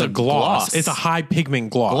lipstick. This It's is a gloss. It's a high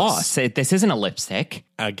pigment gloss. This isn't a lipstick.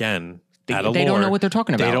 Again. They don't know what they're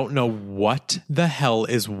talking about. They don't know what the hell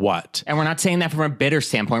is what. And we're not saying that from a bitter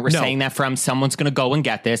standpoint. We're saying that from someone's going to go and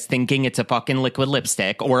get this thinking it's a fucking liquid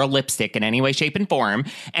lipstick or a lipstick in any way, shape, and form.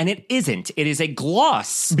 And it isn't. It is a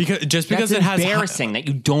gloss. Because That's it has embarrassing that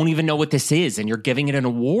you don't even know what this is and you're giving it an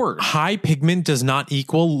award. high pigment does not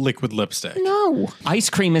equal liquid lipstick. No. Ice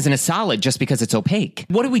cream isn't a solid just because it's opaque.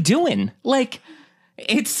 What are we doing? Like,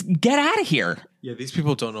 get out of here. Yeah, these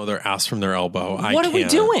people don't know their ass from their elbow. What are we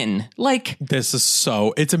doing? Like, this is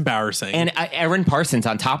it's embarrassing. And Erin Parsons,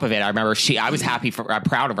 on top of it, I remember I was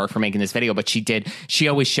proud of her for making this video, but she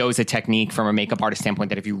always shows a technique from a makeup artist standpoint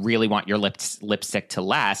that if you really want your lipstick to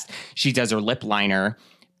last, she does her lip liner,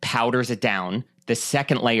 powders it down, the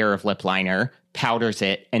second layer of lip liner, powders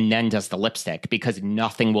it, and then does the lipstick because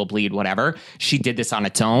nothing will bleed, whatever. She did this on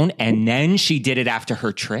its own, and then she did it after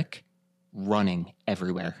her trick. Running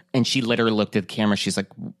everywhere. And she literally looked at the camera. She's like,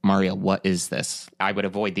 Mario, what is this? I would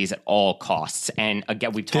avoid these at all costs. And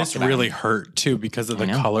again, we've talked about this really hurt too because of the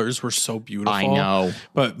colors were so beautiful. I know.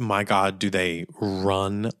 But my God, do they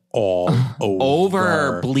run all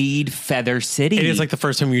over Bleed Feather City. It is like the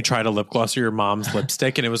first time you tried a lip gloss or your mom's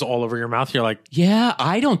lipstick and it was all over your mouth. You're like, yeah,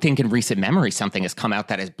 I don't think in recent memory something has come out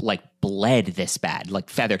that has like bled this bad, like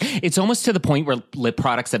feather. It's almost to the point where lip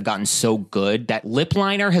products have gotten so good that lip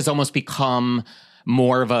liner has almost become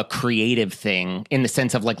more of a creative thing in the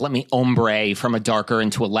sense of like, let me ombre from a darker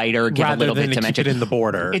into a lighter, give a little bit to keep it in the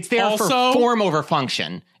border. It's there for form over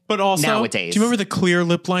function. But also, nowadays, do you remember the clear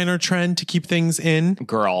lip liner trend to keep things in?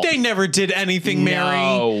 Girl. They never did anything,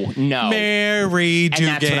 Mary. No. Mary Dugan.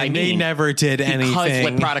 That's what I mean. They never did anything. Because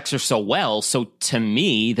lip products are so well. So to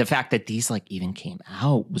me, the fact that these like even came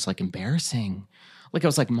out was like embarrassing. Like I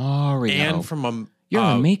was like, Mario. And from you're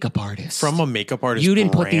a makeup artist. From a makeup artist You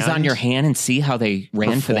didn't brand, put these on your hand and see how they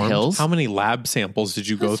ran for the hills? How many lab samples did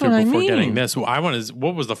you go That's through what I before mean. getting this?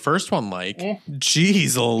 What was the first one like?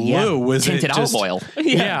 Jeez, Lou. Was tinted it just, olive oil.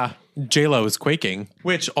 Yeah. J-Lo is quaking.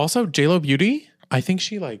 Which also, J-Lo Beauty, I think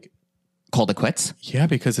she like... Called it quits? Yeah,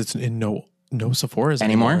 because it's in no Sephora's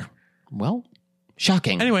anymore. Well...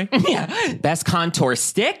 Shocking. Anyway. Yeah. Best contour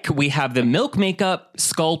stick. We have the Milk Makeup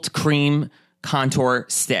Sculpt Cream Contour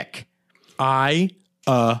Stick. I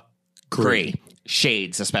agree.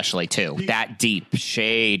 Shades especially too. That deep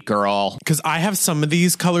shade, girl. Because I have some of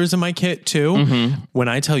these colors in my kit too. Mm-hmm. When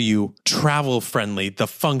I tell you travel friendly, the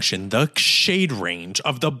function, the shade range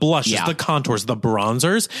of the blushes, the contours, the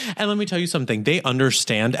bronzers. And let me tell you something. They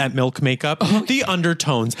understand at Milk Makeup the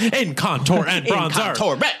undertones in contour and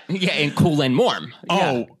bronzer. Yeah, and cool and warm.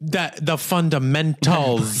 Oh, that the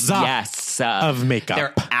fundamentals yes, of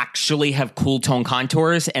makeup. They actually have cool tone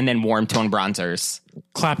contours and then warm tone bronzers.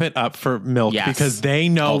 Clap it up for Milk because they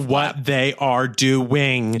know what they are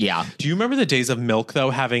doing. Yeah. Do you remember the days of Milk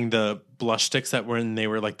though, having the blush sticks that they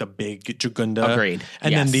were like the big Jugunda? Agreed.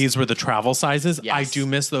 And then these were the travel sizes. Yes. I do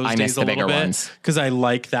miss those days a little bit because I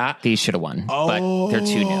like that. These should have won, but they're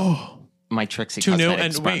too new. My Trixie too new.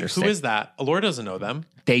 Cosmetics And wait, who is that? Allure doesn't know them.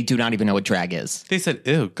 They do not even know what drag is. They said,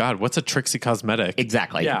 ew, God, what's a Trixie Cosmetic?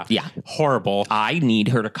 Exactly. Yeah. Horrible. I need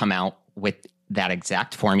her to come out with that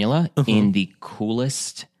exact formula in the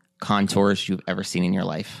coolest contours you've ever seen in your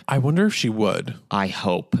life. I wonder if she would. I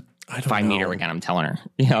hope. If I meet her again, I'm telling her.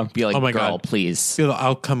 Yeah, be like, oh my girl, God. please.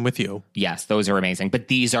 I'll come with you. Yes, those are amazing. But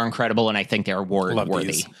these are incredible, and I think they're award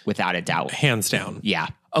worthy, without a doubt. Hands down. Yeah.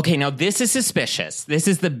 Okay, now this is suspicious. This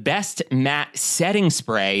is the best matte setting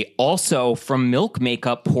spray, also from Milk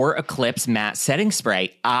Makeup Pore Eclipse Matte Setting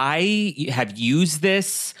Spray. I have used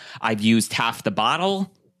this. I've used half the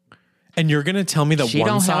bottle. And you're going to tell me that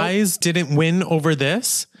one size didn't win over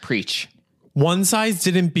this? Preach. One size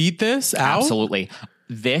didn't beat this out? Absolutely.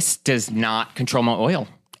 This does not control my oil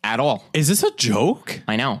at all. Is this a joke?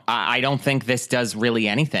 I know. I don't think this does really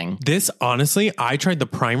anything. This, honestly, I tried the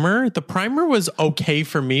primer. The primer was okay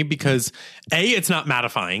for me because A, it's not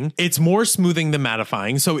mattifying. It's more smoothing than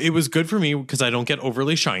mattifying. So it was good for me because I don't get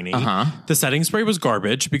overly shiny. The setting spray was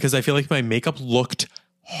garbage because I feel like my makeup looked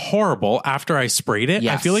horrible after I sprayed it.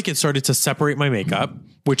 Yes. I feel like it started to separate my makeup,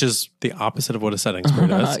 which is the opposite of what a setting spray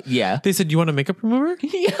does. Yeah. They said, you want a makeup remover?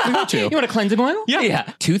 Yeah. We got you. You want a cleansing oil? Yeah.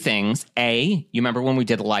 Yeah. Two things. A, you remember when we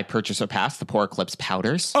did the live purchase or pass, the Pore Eclipse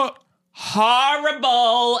powders?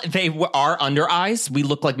 Horrible. They are under eyes. We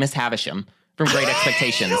look like Miss Havisham from Great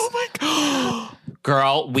Expectations. Oh my God.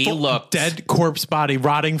 Girl, we looked. Dead corpse body,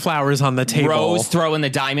 rotting flowers on the table. Rose throwing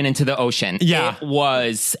the diamond into the ocean. Yeah. It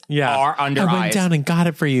was our under eyes. I went down and got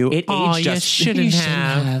it for you. It aged us. Shouldn't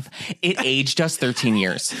have. It aged us 13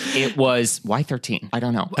 years. It was, why 13? I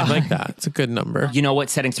don't know. I like that. It's a good number. You know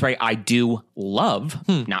what setting spray I do love,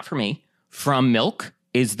 not for me, from Milk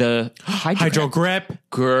is the Hydro Grip.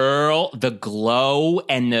 Girl, the glow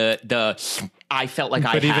and the I felt like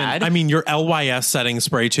but I mean, your LYS setting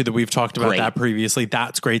spray too that we've talked about that previously.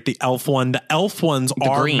 That's great. The e.l.f. one. The e.l.f. ones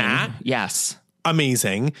are green. matte. Yes.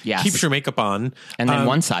 Amazing. Yes. Keeps your makeup on. And then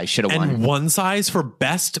one size should have won. And one size for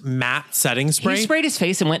best matte setting spray. He sprayed his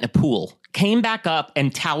face and went in a pool. Came back up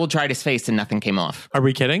and towel dried his face and nothing came off. Are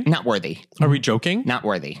we kidding? Not worthy. Are we joking? Not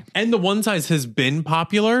worthy. And the one size has been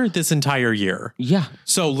popular this entire year. Yeah.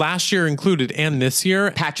 So last year included and this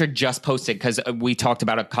year. Patrick just posted, because we talked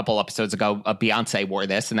about a couple episodes ago, Beyonce wore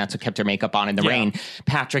this and that's what kept her makeup on in the rain.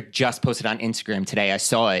 Patrick just posted on Instagram today. I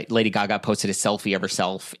saw it. Lady Gaga posted a selfie of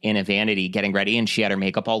herself in a vanity getting ready and she had her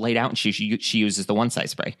makeup all laid out and she uses the one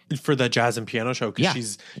size spray. For the jazz and piano show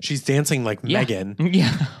because she's dancing like Megan.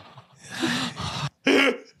 Yeah.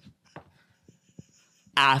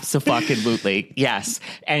 Absolutely. Yes.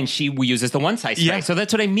 And she uses the one size spray. Yeah. So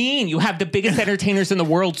that's what I mean. You have the biggest entertainers in the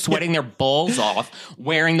world sweating their balls off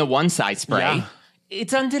wearing the one size spray. Yeah.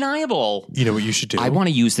 It's undeniable. You know what you should do? I want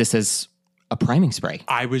to use this as a priming spray.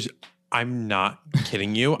 I'm not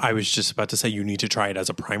kidding you. I was just about to say you need to try it as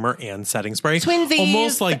a primer and setting spray. Twinsies.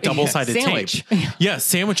 Almost like double-sided Sandwich. tape. Yeah,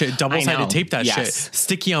 sandwich it. Double-sided tape that shit.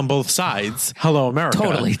 Sticky on both sides. Hello, America.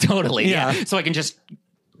 Totally. Yeah. So I can just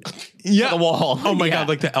the wall. Oh my God,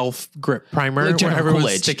 like the e.l.f. grip primer like where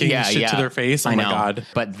everyone's sticking shit to their face. Oh my God.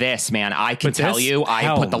 But this, man, I can tell you,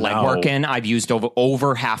 I put the legwork in. I've used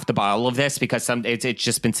over half the bottle of this because it's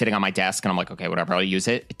just been sitting on my desk and I'm like, okay, whatever, I'll use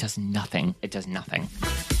it. It does nothing.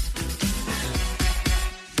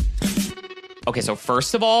 Okay, so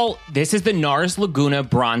first of all, this is the NARS Laguna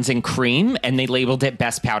Bronzing Cream, and they labeled it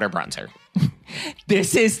Best Powder Bronzer.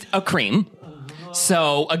 This is a cream.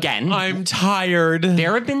 So, again... I'm tired.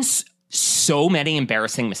 There have been so many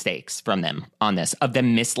embarrassing mistakes from them on this, of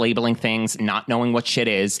them mislabeling things, not knowing what shit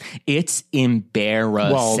is. It's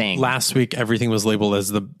embarrassing. Well, last week, everything was labeled as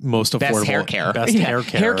the most affordable... Best hair care. Best hair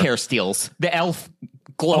care. Hair care steals. The e.l.f.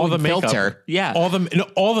 glowing filter. Yeah.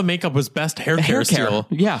 All the makeup was best hair care steal.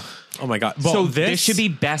 Yeah. Oh my God. Well, so this should be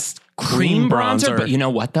best cream bronzer. But you know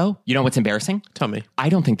what, though? You know what's embarrassing? Tell me. I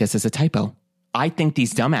don't think this is a typo. I think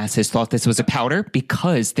these dumbasses thought this was a powder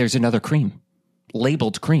because there's another cream.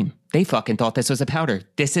 Labeled cream. They fucking thought this was a powder.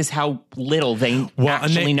 This is how little they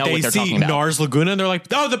actually know what they're talking about. NARS Laguna and they're like,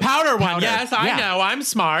 oh, the powder one. Yes, I know. I'm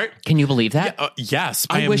smart. Can you believe that? Yeah, yes.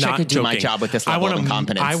 I wish I could do my job with this level of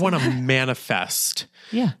incompetence. I want to manifest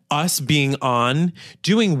us being on,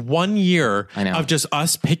 doing 1 year of just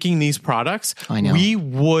us picking these products. I know. We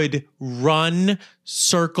would run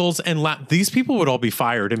circles and these people would all be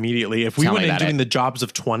fired immediately. If we went in doing the jobs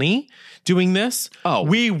of 20 doing this,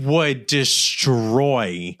 we would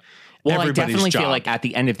destroy everybody's I definitely job. feel like at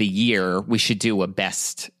the end of the year, we should do a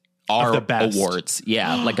best awards.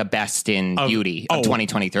 Yeah, like a best in beauty of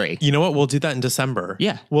 2023. You know what? We'll do that in December.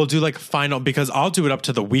 Yeah. We'll do like final, because I'll do it up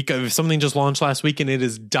to the week of, if something just launched last week and it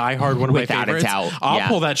is Die Hard, one of my favorites. Without a doubt. I'll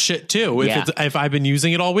pull that shit too. If I've been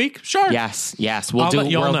using it all week, sure. Yes. We'll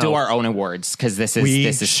do our own awards because this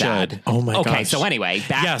is sad. Oh my god. Okay, so anyway,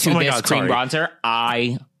 back to this cream bronzer.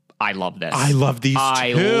 I I love this. I love these too.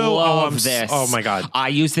 I love this. Oh my God. I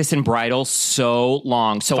used this in bridal so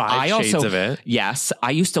long. So 5 I shades also of it. Yes,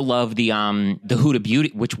 I used to love the Huda Beauty.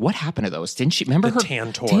 What happened to those? Didn't she remember The her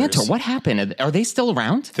Tantours. What happened? Are they still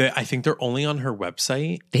around? I think they're only on her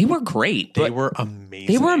website. They were great. They were amazing.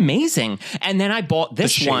 They were amazing. And then I bought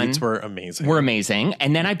this the one. shades were amazing.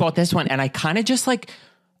 And then I bought this one, and I kind of just like.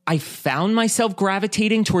 I found myself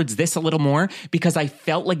gravitating towards this a little more because I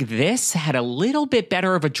felt like this had a little bit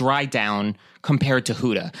better of a dry down compared to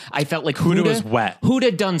Huda. I felt like Huda was wet.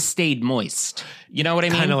 Huda done stayed moist. You know what I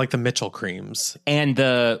mean? Kind of like the Mitchell creams. And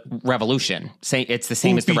the Revolution. It's the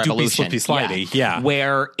same as the Revolution. Slippy, slidey. Yeah.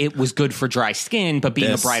 Where it was good for dry skin, but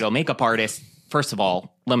being a bridal makeup artist, first of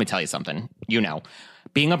all, let me tell you something.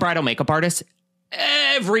 Being a bridal makeup artist,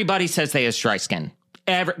 everybody says they have dry skin.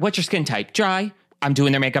 What's your skin type? Dry. I'm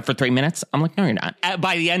doing their makeup for 3 minutes. I'm like, no, you're not.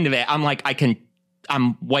 By the end of it, I'm like,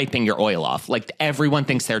 I'm wiping your oil off. Like everyone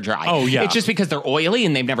thinks they're dry. Oh yeah. It's just because they're oily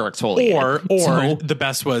and they've never exfoliated. Or the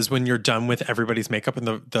best was when you're done with everybody's makeup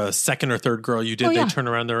and the second or third girl you did, they turn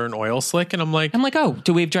around, they're an oil slick. And I'm like, oh,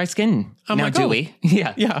 do we have dry skin? Do we?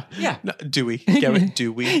 Yeah. Yeah. Yeah. No, do we? Get it?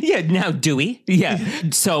 Do we? Yeah. Now do we? Yeah.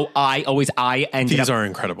 So I ended These up are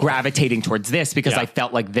incredible. gravitating towards this because I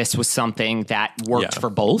felt like this was something that worked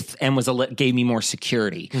for both and gave me more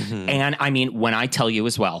security. Mm-hmm. And I mean, when I tell you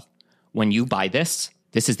as well, when you buy this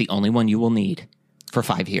is the only one you will need for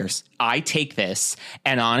 5 years. I take this,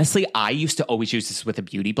 and honestly, I used to always use this with a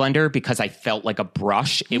beauty blender because I felt like a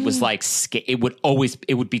brush. It was like, it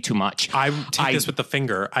would be too much. I take this with the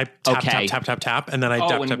finger. I tap, and then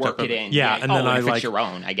I work it in. Yeah, and then I like your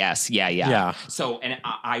own, I guess. Yeah. So, and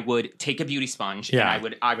I would take a beauty sponge, and I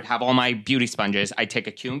would have all my beauty sponges. I'd take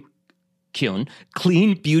a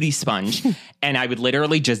clean beauty sponge, and I would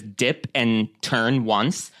literally just dip and turn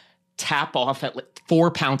once, tap off at 4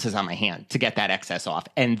 pounces on my hand to get that excess off,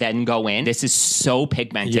 and then go in. This is so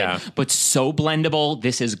pigmented, but so blendable.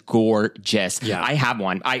 This is gorgeous. Yeah. I have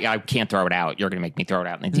one. I can't throw it out. You're going to make me throw it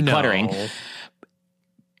out in the decluttering. No.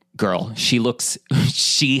 Girl,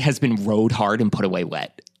 she has been rode hard and put away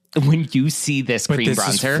wet. When you see this cream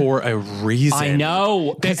bronzer, is for a reason. I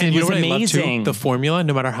know, because it was amazing. The formula,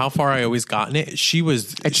 no matter how far I always gotten it,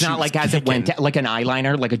 It's not like as it went down, like an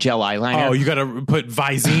eyeliner, like a gel eyeliner. Oh, you got to put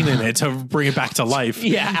Visine in it to bring it back to life.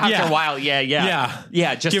 After a while,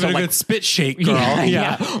 just give it a good spit shake, girl.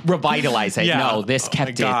 Revitalize it. No, this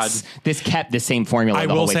kept the same formula. I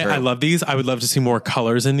will say, I love these. I would love to see more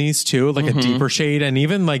colors in these too, like a deeper shade, and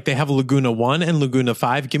even like they have Laguna 1 and Laguna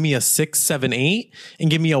 5. Give me a 6, 7, 8, and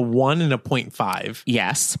give me a 1 and a 0.5.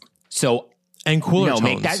 Yes. So and cooler tones.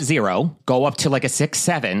 Make that 0, go up to like a 6,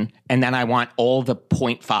 7, and then I want all the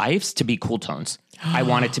 0.5s to be cool tones. I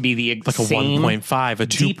want it to be the like same a 1.5, a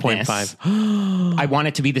 2.5. I want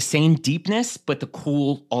it to be the same deepness, but the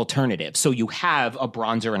cool alternative. So you have a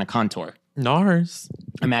bronzer and a contour. NARS.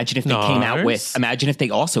 Imagine if they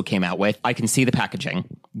also came out with, I can see the packaging.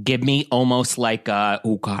 Give me almost like,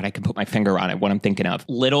 oh God, I can put my finger on it, what I'm thinking of.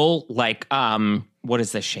 Little like, what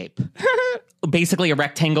is this shape? Basically a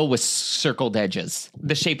rectangle with circled edges.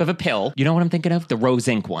 The shape of a pill. You know what I'm thinking of? The Rose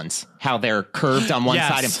Inc ones. How they're curved on one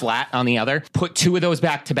side and flat on the other. Put 2 of those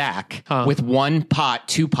back to back with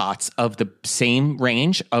 2 pots of the same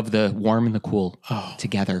range of the warm and the cool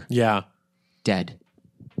together. Yeah. Dead.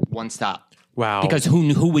 One stop. Wow. Because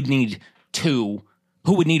who would need 2?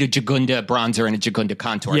 Who would need a Jagunda bronzer and a Jagunda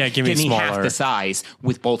contour? Yeah, give me smaller. Half the size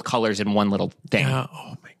with both colors in one little thing. Yeah.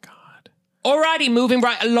 Oh my God. Alrighty, moving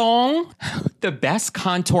right along. The best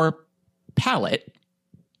contour palette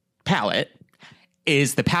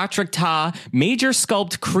is the Patrick Ta Major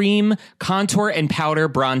Sculpt Cream Contour and Powder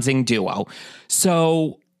Bronzing Duo.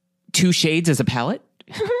 So 2 shades as a palette.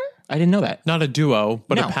 I didn't know that. Not a duo,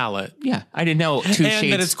 but a palette. Yeah, I didn't know 2 shades.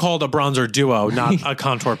 And that it's called a bronzer duo, not a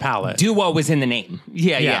contour palette. Duo was in the name.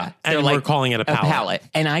 Yeah. And we're calling it a palette.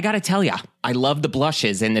 And I got to tell you, I love the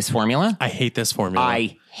blushes in this formula. I hate this formula.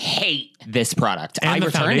 I hate this product. And I the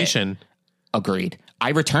returned foundation. Agreed.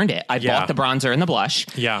 I returned it. I bought the bronzer and the blush.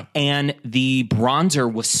 Yeah. And the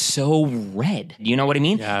bronzer was so red. You know what I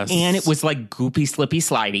mean? Yes. And it was like goopy, slippy,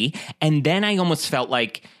 slidey. And then I almost felt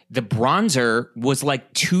like the bronzer was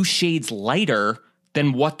like 2 shades lighter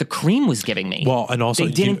than what the cream was giving me. Well, and also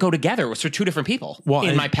they didn't go together. It was for 2 different people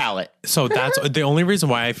in my palette. So that's the only reason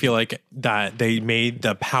why I feel like that they made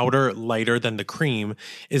the powder lighter than the cream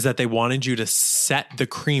is that they wanted you to set the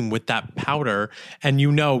cream with that powder. And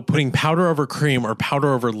putting powder over cream or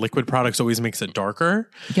powder over liquid products always makes it darker.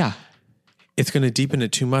 Yeah. It's going to deepen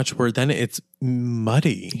it too much where then it's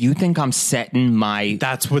muddy. You think I'm setting my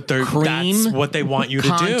that's what they want you to do.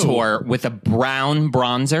 Contour with a brown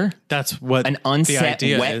bronzer? That's what an unset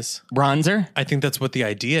wet is. Bronzer? I think that's what the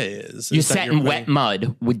idea is. You're setting wet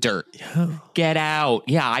mud with dirt. Yeah. Get out.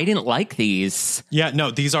 Yeah, I didn't like these. Yeah,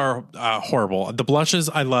 no, these are horrible. The blushes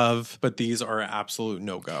I love, but these are absolute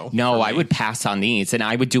no-go. No, I would pass on these, and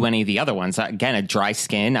I would do any of the other ones. Again, a dry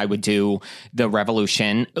skin, I would do the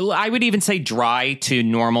Revolution. I would even say dry to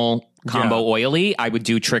normal combo oily. I would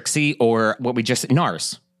do Trixie or what we just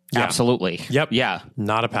NARS. Yeah. Absolutely. Yep. Yeah.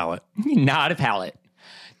 Not a palette. Not a palette.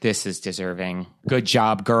 This is deserving. Good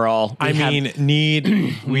job, girl.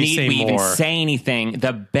 Need we even say anything?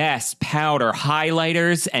 The best powder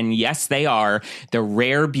highlighters, and yes, they are the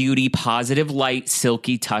Rare Beauty Positive Light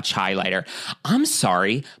Silky Touch Highlighter. I'm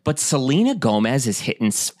sorry, but Selena Gomez is hitting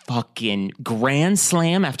fucking grand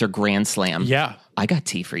slam after grand slam. Yeah. I got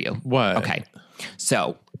tea for you. What? Okay.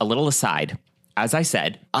 So, a little aside. As I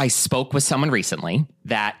said, I spoke with someone recently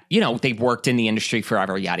that, they've worked in the industry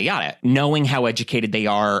forever, yada, yada. Knowing how educated they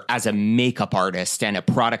are as a makeup artist and a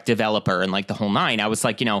product developer and like the whole nine, I was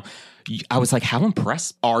like, how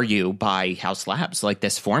impressed are you by House Labs? Like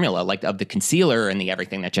this formula, like of the concealer and the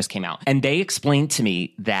everything that just came out. And they explained to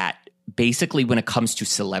me that basically when it comes to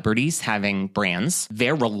celebrities having brands,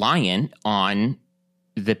 they're reliant on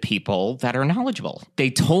the people that are knowledgeable. They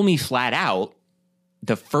told me flat out,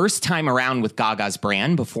 the first time around with Gaga's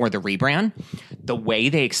brand before the rebrand, the way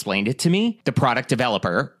they explained it to me, the product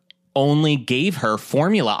developer only gave her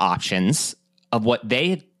formula options of what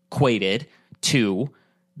they equated to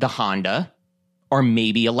the Honda or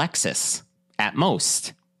maybe a Lexus at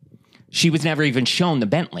most. She was never even shown the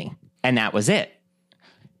Bentley, and that was it.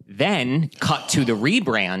 Then cut to the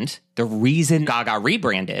rebrand. The reason Gaga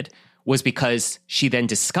rebranded was because she then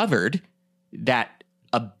discovered that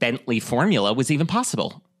a Bentley formula was even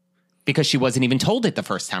possible because she wasn't even told it the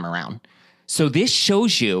first time around. So this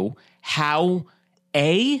shows you how,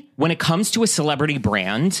 when it comes to a celebrity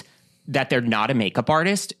brand, that they're not a makeup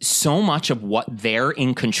artist, so much of what they're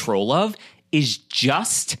in control of is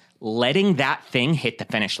just letting that thing hit the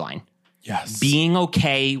finish line. Yes. Being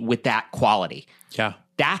okay with that quality. Yeah.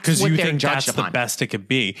 That's what they're judged that's upon. The best it could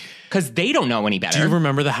be. Because they don't know any better. Do you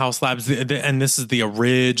remember the House Labs? And this is the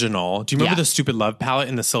original. Do you remember the Stupid Love palette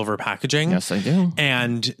in the silver packaging? Yes, I do.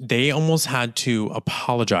 And they almost had to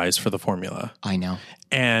apologize for the formula. I know.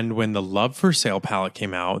 And when the Love for Sale palette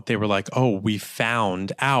came out, they were like, oh, we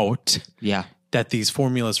found out that these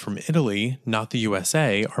formulas from Italy, not the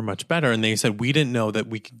USA, are much better. And they said, we didn't know that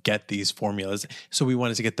we could get these formulas, so we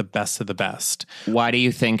wanted to get the best of the best. Why do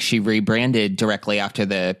you think she rebranded directly after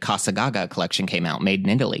the Casa Gaga collection came out, made in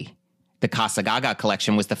Italy? The Casa Gaga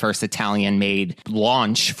collection was the first Italian-made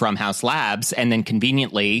launch from House Labs, and then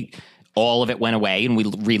conveniently all of it went away and we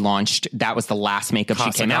relaunched. That was the last makeup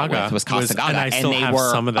she came out with, was Casa Gaga. And they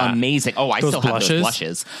were some of that. Amazing. Oh, I still have those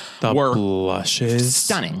blushes. The blushes.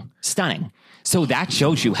 Stunning. So that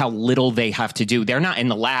shows you how little they have to do. They're not in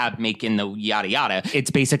the lab making the yada yada.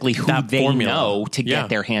 It's basically who they know to get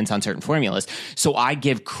their hands on certain formulas. So I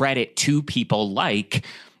give credit to people like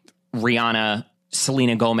Rihanna,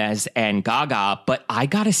 Selena Gomez, and Gaga. But I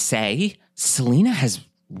gotta say, Selena has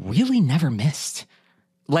really never missed.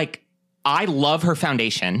 Like, I love her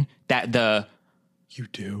foundation. You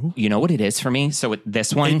do? You know what it is for me? So with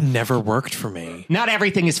this one, it never worked for me. Not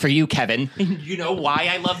everything is for you, Kevin. You know why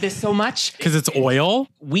I love this so much? Because it's oil?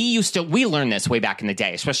 We learned this way back in the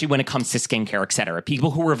day, especially when it comes to skincare, et cetera.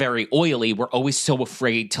 People who were very oily were always so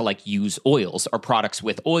afraid to use oils or products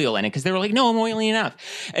with oil in it because they were like, no, I'm oily enough.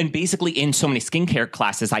 And basically in so many skincare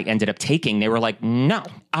classes I ended up taking, they were like, no,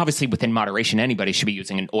 obviously within moderation, anybody should be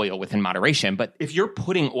using an oil within moderation. But if you're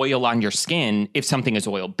putting oil on your skin, if something is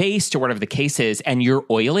oil-based or whatever the case is, and you're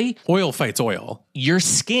oily, oil fights oil. Your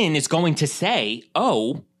skin is going to say,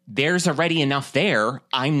 oh, there's already enough there.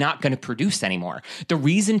 I'm not going to produce anymore. The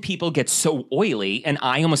reason people get so oily, and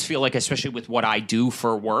I almost feel like, especially with what I do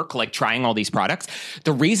for work, like trying all these products,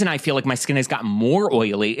 the reason I feel like my skin has gotten more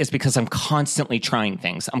oily is because I'm constantly trying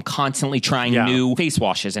things. I'm constantly trying new face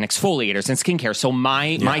washes and exfoliators and skincare. So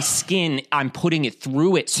my skin, I'm putting it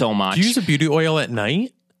through it so much. Do you use a beauty oil at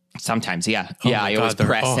night? Sometimes, yeah. I always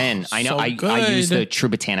press in. I know. So I use the True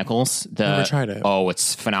Botanicals. Never tried it. Oh,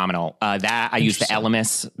 it's phenomenal. I use the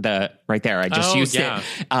Elemis, right there. I just used it.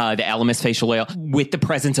 The Elemis facial oil. With the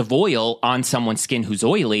presence of oil on someone's skin who's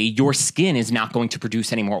oily, your skin is not going to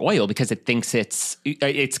produce any more oil because it thinks it's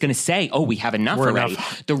going to say, oh, we have enough already.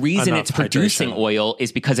 The reason it's producing oil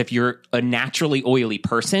is because if you're a naturally oily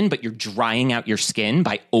person, but you're drying out your skin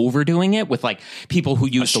by overdoing it with people who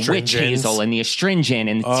use the witch hazel and the astringent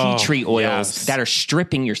and tea tree oils that are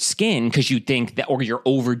stripping your skin because you think that, or you're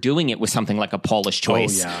overdoing it with something like a Polish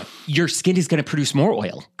choice. Your skin is going to produce more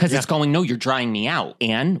oil because it's going, no, you're drying me out.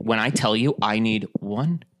 And when I tell you I need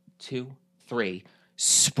 1, 2, 3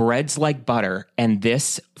 spreads like butter, and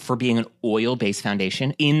this for being an oil-based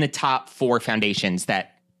foundation in the top 4 foundations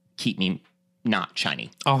that keep me not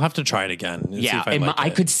shiny. I'll have to try it again. And see if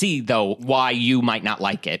I could see though why you might not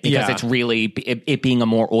like it because it's really it being a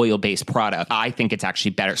more oil-based product. I think it's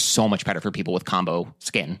actually better, so much better for people with combo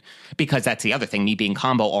skin, because that's the other thing. Me being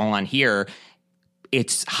combo all on here,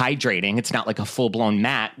 it's hydrating. It's not like a full-blown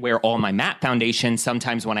matte where all my matte foundations,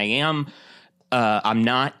 sometimes when I am, I'm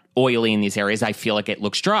not oily in these areas, I feel like it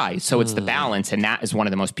looks dry. So it's the balance, and that is one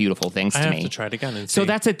of the most beautiful things to me. I have to try it again and see. So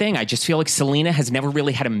that's the thing. I just feel like Selena has never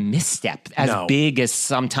really had a misstep as big as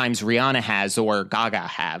sometimes Rihanna has or Gaga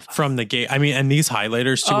have. From the gate. I mean, and these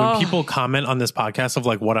highlighters too, when people comment on this podcast of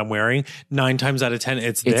like what I'm wearing, 9 times out of 10,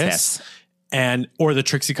 it's this. And or the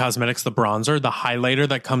Trixie Cosmetics, the bronzer, the highlighter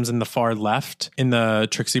that comes in the far left in the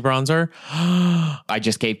Trixie bronzer. I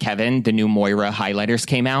just gave Kevin the new Moira highlighters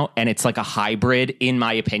came out, and it's like a hybrid, in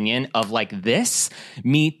my opinion, of like this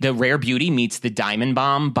meet the Rare Beauty meets the Diamond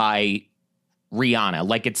Bomb by Rihanna.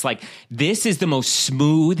 Like, it's like, this is the most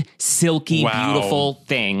smooth, silky, beautiful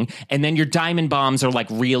thing. And then your Diamond Bombs are like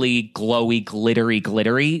really glowy,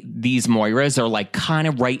 glittery. These Moiras are like kind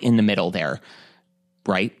of right in the middle there.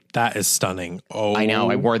 Right? That is stunning. Oh, I know.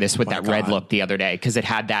 I wore this with that red look the other day because it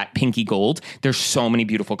had that pinky gold. There's so many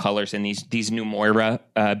beautiful colors in these new Moira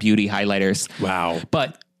Beauty highlighters. Wow.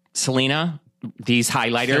 But Selena, these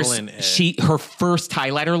highlighters, her first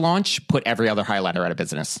highlighter launch put every other highlighter out of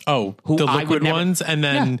business. Oh, the liquid ones. And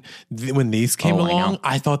then when these came along,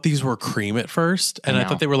 I thought these were cream at first. And I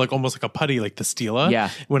thought they were like almost like a putty, like the Stila.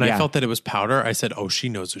 Yeah. When I felt that it was powder, I said, oh, she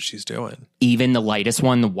knows what she's doing. Even the lightest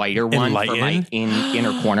one, the whiter one for my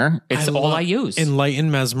inner corner. It's all I use.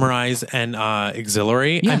 Enlighten, Mesmerize, and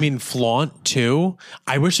Exhilarate. I mean, Flaunt too.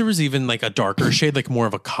 I wish there was even like a darker shade, like more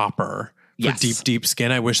of a copper. For deep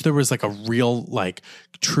skin. I wish there was like a real, like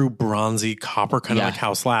true bronzy copper, kind of like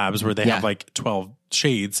House Labs, where they have like 12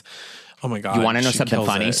 shades. Oh my God. You want to know something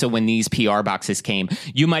funny? So when these PR boxes came,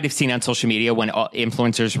 you might have seen on social media when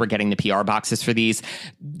influencers were getting the PR boxes for these.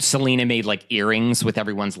 Selena made like earrings with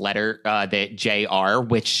everyone's letter, the JR,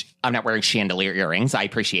 which I'm not wearing chandelier earrings. I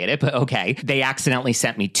appreciate it, but okay. They accidentally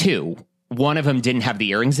sent me 2. One of them didn't have the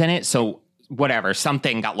earrings in it. So whatever,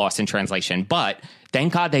 something got lost in translation, but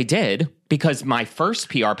thank God they did, because my first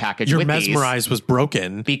PR package Your Mesmerize was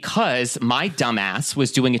broken. Because my dumbass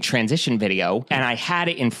was doing a transition video and I had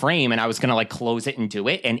it in frame and I was going to like close it and do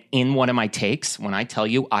it. And in one of my takes, when I tell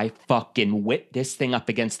you, I fucking whipped this thing up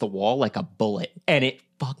against the wall like a bullet and it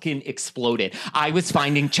fucking exploded. I was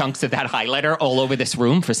finding chunks of that highlighter all over this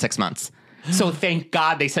room for 6 months. So thank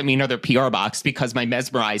God they sent me another PR box, because my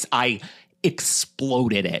Mesmerize, I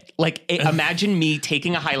exploded it. Like, imagine me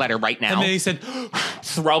taking a highlighter right now. And they said,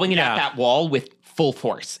 throwing it at that wall with full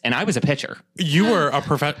force. And I was a pitcher. You were a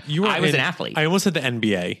I was an athlete. I almost said the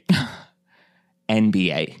NBA.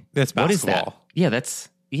 NBA. That's basketball. What is that?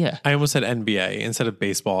 Yeah, I almost said NBA instead of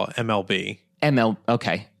baseball. MLB.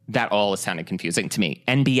 Okay. That all sounded confusing to me.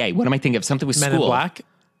 NBA. What am I thinking of? Something with Men school. in Black?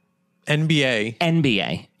 NBA.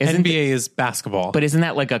 NBA. NBA is basketball. But isn't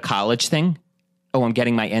that like a college thing? Oh, I'm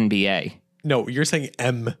getting my NBA. No, you're saying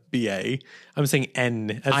MBA. I'm saying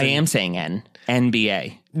N. I am saying N.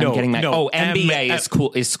 NBA. No, I'm getting my. no, Oh, MBA is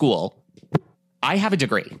cool. Is school. I have a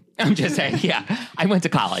degree. I'm just saying. Yeah, I went to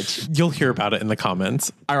college. You'll hear about it in the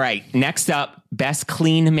comments. All right. Next up, best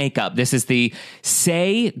clean makeup. This is the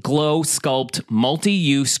Say Glow Sculpt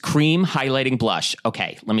Multi-Use Cream Highlighting Blush.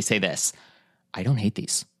 Okay, let me say this. I don't hate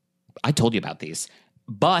these. I told you about these,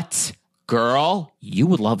 but girl, you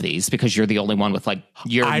would love these because you're the only one with like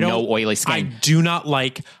no oily skin. I do not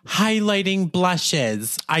like highlighting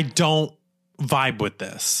blushes. I don't vibe with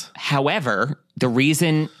this. However, the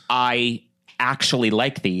reason I actually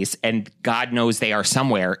like these, and God knows they are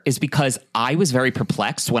somewhere, is because I was very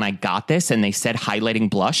perplexed when I got this and they said highlighting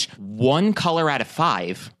blush. 1 color out of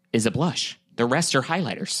 5 is a blush. The rest are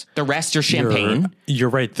highlighters. The rest are champagne. You're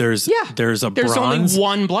right. There's a bronze only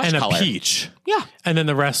one blush and color. A peach. Yeah. And then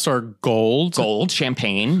the rest are gold. Gold,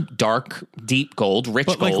 champagne, dark, deep gold, rich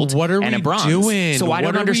gold, what are and we a bronze. doing? So I what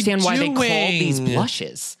don't understand why they doing? call these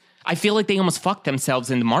blushes. I feel like they almost fucked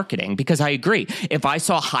themselves in the marketing, because I agree. If I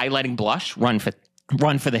saw highlighting blush, run for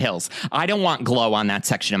the hills. I don't want glow on that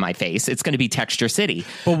section of my face. It's going to be Texture City.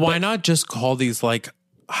 But why not just call these like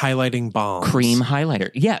highlighting balms? Cream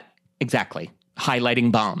highlighter. Yeah, exactly.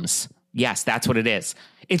 Highlighting balms. Yes, that's what it is.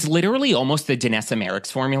 It's literally almost the Danessa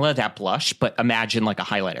Merrick's formula, that blush, but imagine like a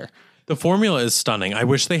highlighter. The formula is stunning. I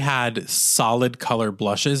wish they had solid color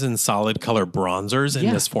blushes and solid color bronzers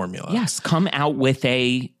in this formula. Yes, come out with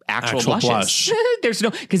a actual blush. There's no,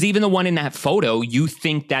 because even the one in that photo, you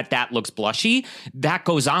think that looks blushy. That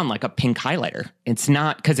goes on like a pink highlighter. It's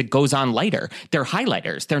not, because it goes on lighter. They're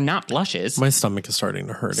highlighters. They're not blushes. My stomach is starting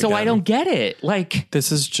to hurt So again. I don't get it. Like,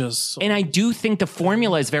 this is just... And I do think the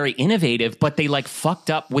formula is very innovative, but they like fucked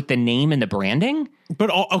up with the name and the branding. But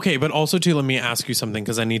also too, let me ask you something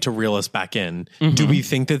because I need to reel us back in. Do we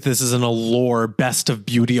think that this is an Allure Best of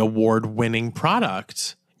Beauty Award winning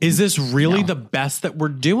product? Is this really the best that we're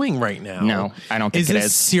doing right now? No, I don't think it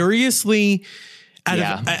is. Seriously,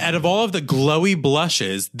 out of all of the glowy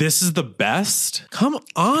blushes, this is the best? Come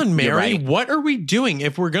on, Mary. Right. What are we doing?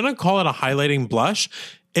 If we're going to call it a highlighting blush,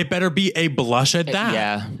 it better be a blush at that.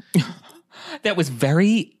 Yeah. That was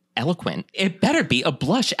very eloquent. It better be a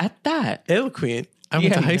blush at that. Eloquent. I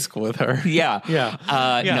went to high school with her. Yeah.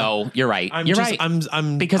 No, you're right. You're right.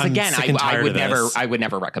 Because again, I would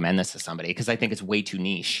never recommend this to somebody because I think it's way too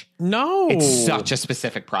niche. No. It's such a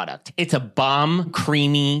specific product. It's a bomb,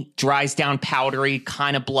 creamy, dries down powdery,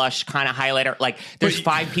 kind of blush, kind of highlighter. Like there's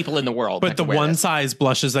 5 people in the world. But the one size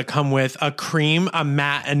blushes that come with a cream, a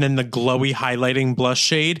matte, and then the glowy highlighting blush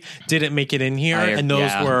shade didn't make it in here. And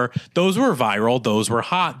those were viral. Those were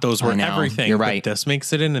hot. Those were everything. You're right. But this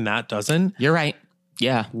makes it in and that doesn't. You're right.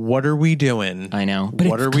 Yeah. What are we doing? I know. But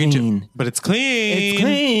what are we doing? But it's clean. It's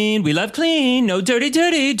clean. We love clean. No dirty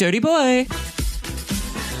boy.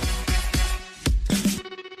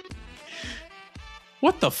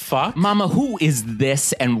 What the fuck? Mama, who is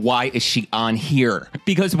this and why is she on here?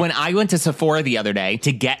 Because when I went to Sephora the other day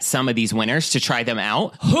to get some of these winners to try them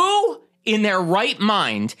out, who in their right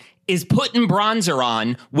mind is putting bronzer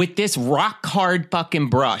on with this rock hard fucking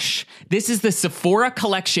brush? This is the Sephora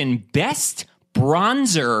Collection Best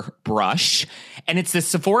Bronzer Brush, and it's the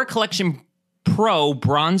Sephora Collection Pro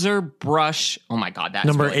Bronzer Brush. Oh my God, that's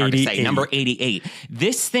number really hard 88. to say. Number 88.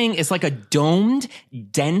 This thing is like a domed,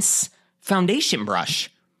 dense foundation brush.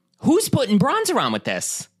 Who's putting bronzer on with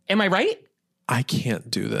this? Am I right? I can't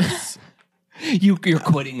do this. You're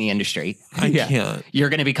quitting the industry. I can't. You're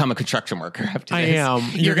going to become a construction worker after this. I am.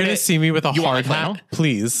 You're going to see me with a hard hat,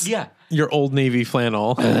 please. Yeah. Your Old Navy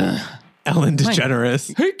flannel. Ellen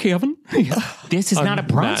DeGeneres. Hey, Kevin. This is not a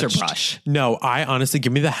bronzer brush. No, I honestly,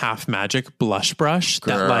 give me the Half Magic blush brush.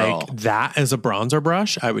 That as a bronzer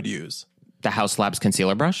brush, I would use. The House Labs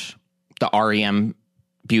concealer brush. The REM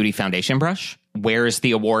Beauty foundation brush. Where's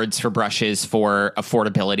the awards for brushes for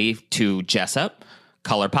affordability to Jessup,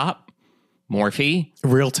 ColourPop, Morphe?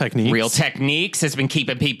 Real Techniques has been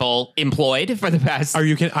keeping people employed for the past. I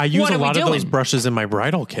use a lot of those brushes in my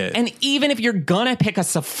bridal kit. And even if you're gonna pick a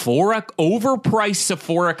overpriced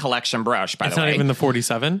Sephora Collection brush, by the way, it's not even the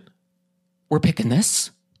 47. We're picking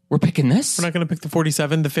this. We're not going to pick the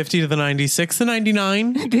 47, the 50 to the 96, the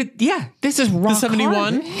 99. Yeah, this is rock the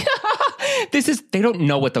 71. They don't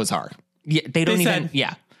know what those are. Yeah, they don't even.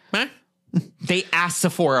 Yeah. Huh? They asked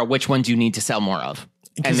Sephora which ones you need to sell more of.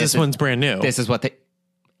 Because this one's brand new. This is what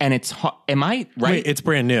and it's, am I right? Wait, it's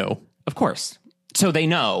brand new. Of course. So they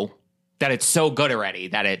know that it's so good already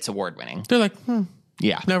that it's award winning. They're like,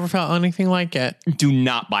 yeah. Never felt anything like it. Do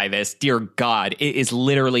not buy this. Dear God, it is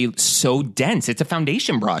literally so dense. It's a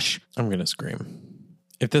foundation brush. I'm going to scream.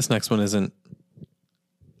 If this next one isn't.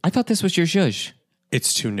 I thought this was your zhuzh.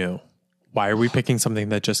 It's too new. Why are we picking something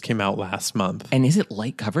that just came out last month? And is it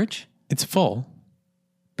light coverage? It's full.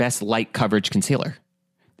 Best light coverage concealer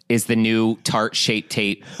is the new Tarte Shape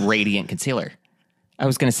Tape Radiant Concealer. I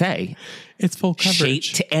was going to say. It's full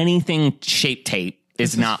coverage. Anything Shape Tape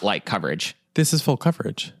is not light coverage. This is full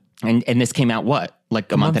coverage. And this came out what?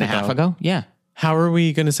 Like a month and a half ago? Yeah. How are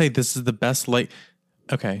we going to say this is the best light?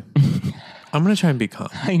 Okay. I'm going to try and be calm.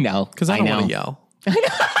 I know. Because I don't want to yell.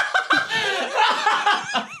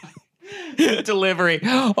 Delivery.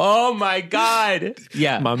 Oh my God.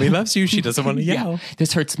 Yeah. Mommy loves you. She doesn't want to yell. Yeah.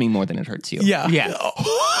 This hurts me more than it hurts you. Yeah. Yeah.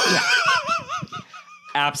 Yeah.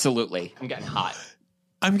 Absolutely. I'm getting hot.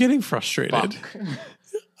 I'm getting frustrated.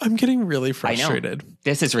 I'm getting really frustrated. I know.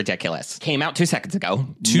 This is ridiculous. Came out 2 seconds ago.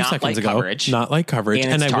 2 seconds ago. Coverage. Not like coverage.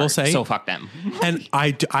 And I will say. So fuck them. And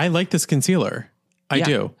I like this concealer. I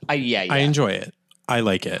do. I enjoy it. I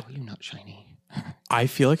like it. Oh, you're not shiny. I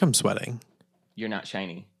feel like I'm sweating. You're not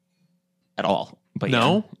shiny. At all. But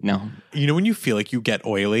no? Yeah, no. You know when you feel like you get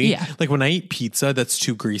oily? Yeah. Like when I eat pizza that's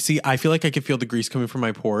too greasy, I feel like I could feel the grease coming from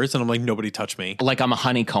my pores and I'm like, nobody touch me. Like I'm a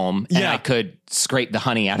honeycomb and I could scrape the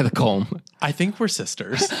honey out of the comb. I think we're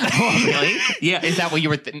sisters. Oh, really? Yeah. Is that what you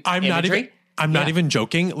were thinking? I'm not even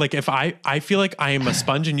joking. Like if I feel like I am a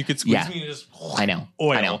sponge and you could squeeze me and just I know.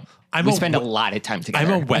 oil. I know. We spend a lot of time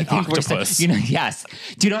together. I'm a wet octopus. Yes.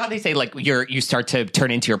 Do you know how they say like you start to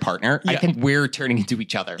turn into your partner? Yeah. I think we're turning into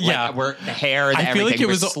each other. Yeah. Like, we're the hair, I feel like it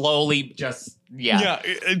was slowly just. Yeah,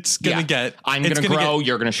 it's gonna get. I'm gonna grow.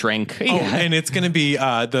 You're gonna shrink. Oh, and it's gonna be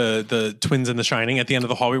the twins in The Shining at the end of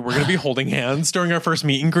the hallway. We're gonna be holding hands during our first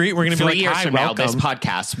meet and greet. We're gonna be 3 like, years "Hi, from welcome." now, this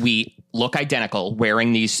podcast we look identical,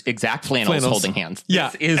 wearing these exact flannels. Holding hands.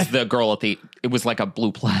 Yeah, this is the girl at the. It was like a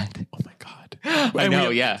blue plaid. Oh my god! I know.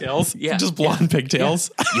 Yeah, pigtails. Yeah, just blonde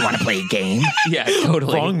pigtails. Yeah. You want to play a game? Yeah,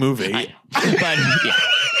 totally. Wrong movie. But yeah.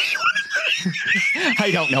 I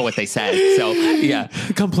don't know what they said. So, yeah.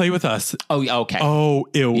 Come play with us. Oh, okay. Oh,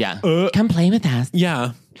 ew. Yeah. Come play with us.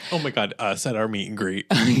 Yeah. Oh my God. Us at our meet and greet.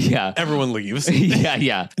 Yeah. Everyone leaves.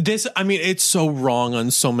 Yeah. It's so wrong on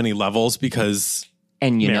so many levels because.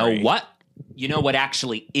 And you know what? You know what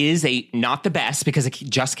actually is not the best because it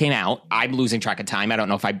just came out. I'm losing track of time. I don't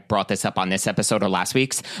know if I brought this up on this episode or last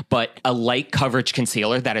week's, but a light coverage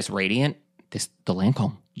concealer that is radiant. The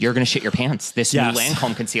Lancome. You're going to shit your pants. This new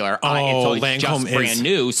Lancome concealer. It's just brand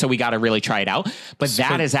new, so we got to really try it out. But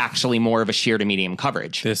that is actually more of a sheer to medium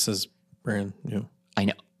coverage. This is brand new. I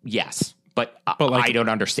know. Yes. But like, I don't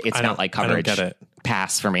understand. It's not like coverage. I don't get it.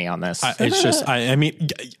 Pass for me on this. It's just, I mean.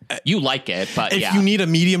 You like it, but if you need a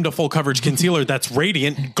medium to full coverage concealer that's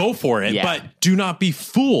radiant, go for it. Yeah. But do not be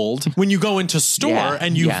fooled when you go into store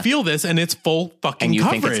and you feel this and it's full fucking and you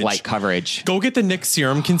coverage. think it's light coverage. Go get the NYX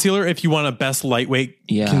Serum Concealer if you want a best lightweight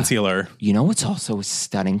concealer. You know what's also a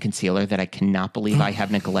stunning concealer that I cannot believe I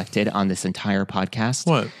have neglected on this entire podcast?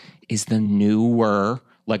 What? Is the newer,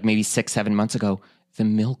 like maybe 6-7 months ago, the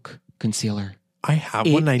Milk Concealer. I have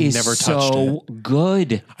one. I never touched it. So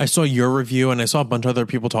good. I saw your review and I saw a bunch of other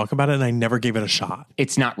people talk about it and I never gave it a shot.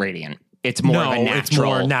 It's not radiant. It's more of a natural. It's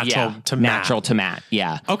more natural to matte. Natural to matte.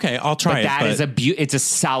 Yeah. Okay, I'll try it. But it's a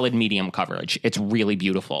solid medium coverage. It's really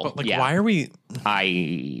beautiful. But why are we?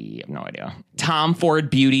 I have no idea. Tom Ford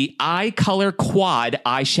Beauty Eye Color Quad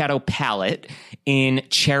eyeshadow palette in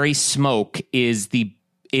Cherry Smoke is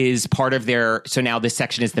part of their, so now this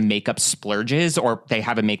section is the makeup splurges, or they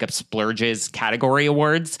have a makeup splurges category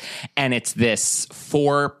awards, and it's this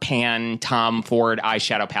 4-pan Tom Ford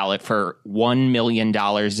eyeshadow palette for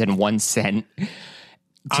 $1,000,001.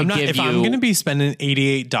 I'm going to be spending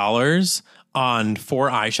 $88 on 4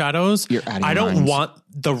 eyeshadows, I don't want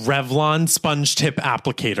the Revlon sponge tip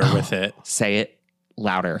applicator with it. Say it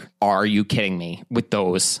louder. Are you kidding me with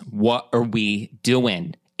those? What are we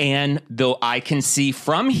doing? And though I can see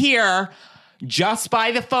from here, just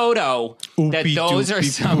by the photo, that those are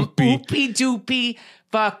some oopy-doopy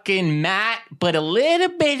fucking matte, but a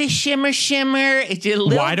little bit of shimmer. It's a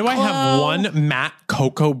little Why do I have one matte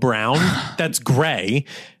cocoa brown that's gray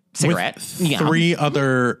cigarette with 3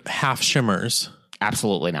 other half shimmers?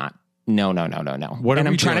 Absolutely not. No. What and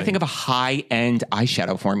I'm trying to think of a high-end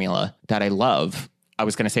eyeshadow formula that I love. I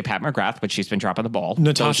was going to say Pat McGrath, but she's been dropping the ball.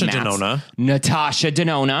 Natasha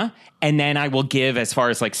Denona. And then I will give, as far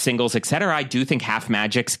as like singles, etc. I do think Half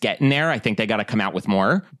Magic's getting there. I think they got to come out with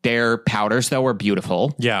more. Their powders, though, are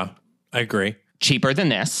beautiful. Yeah, I agree. Cheaper than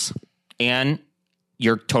this. And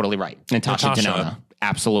you're totally right. Natasha Denona.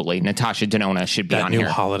 Absolutely. Natasha Denona should be on here. That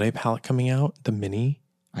new holiday palette coming out, the mini.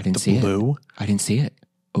 I didn't see blue. I didn't see it.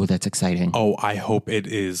 Oh, that's exciting. Oh, I hope it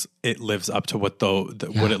lives up to what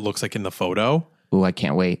what it looks like in the photo. Oh, I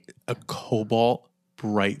can't wait. A cobalt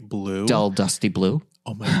bright blue. Dull, dusty blue.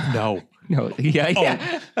 Oh my, no. No,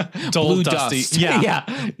 yeah. Dull, blue dusty. Dust.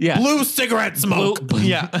 Yeah. Blue cigarette smoke.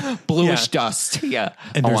 Bluish dust. Yeah.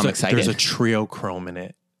 And I'm excited. There's a trio chrome in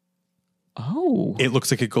it. Oh. It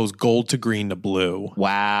looks like it goes gold to green to blue.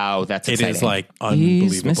 Wow, that's exciting. It is like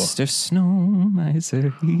unbelievable. He's Mr. Snow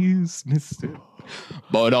Miser. He's Mr.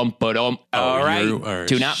 Ba-dum. All right.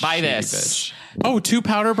 Do not buy this. Oh, 2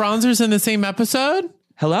 powder bronzers in the same episode?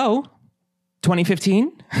 Hello?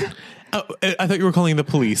 2015? Oh, I thought you were calling the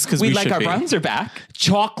police because we'd like our bronzer back.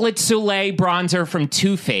 Chocolate Soleil bronzer from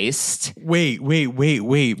Too Faced. Wait,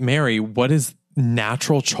 Mary, what is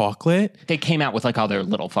natural chocolate? They came out with like all their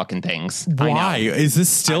little fucking things. Why is this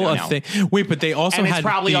still a thing? Wait, but they also it's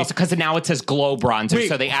probably also because now it says glow bronzer,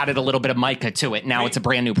 so they added a little bit of mica to it. Now it's a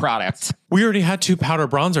brand new product. We already had 2 powder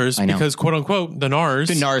bronzers because quote unquote the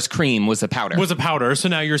NARS cream was a powder. So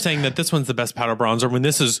now you're saying that this one's the best powder bronzer when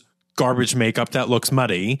this is garbage makeup that looks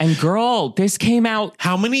muddy. And girl, this came out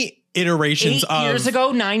how many iterations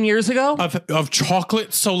 9 years ago of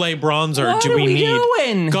chocolate Soleil bronzer what do we need?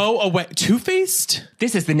 Doing? Go away. Too Faced?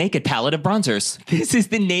 This is the naked palette of bronzers.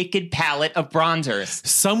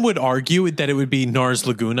 Some would argue that it would be NARS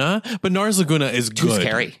Laguna, but NARS Laguna is too good.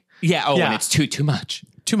 Scary. Yeah. Oh, and it's too much.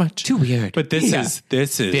 Too much. Too weird. But this is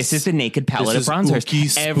the naked palette of bronzers.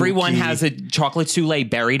 Spooky. Everyone has a chocolate souffle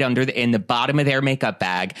buried in the bottom of their makeup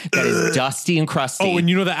bag that is dusty and crusty. Oh, and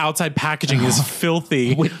you know the outside packaging is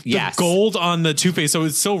filthy. The gold on the Too Faced, so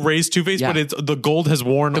it's still raised Too Faced, but the gold has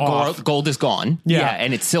worn off. Gold is gone. Yeah,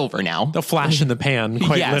 and it's silver now. A flash in the pan,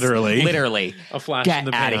 quite literally. Literally. A flash in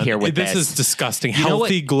the pan. Get out of here with this. This is disgusting.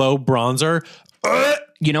 Healthy glow bronzer.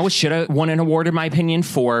 You know what should have won an award, in my opinion,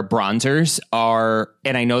 for bronzers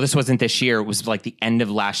and I know this wasn't this year, it was like the end of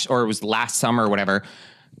it was last summer or whatever,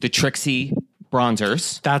 the Trixie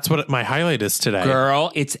bronzers. That's what my highlight is today.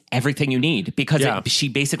 Girl, it's everything you need because she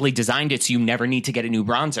basically designed it so you never need to get a new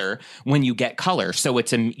bronzer when you get color. So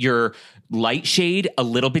it's your light shade, a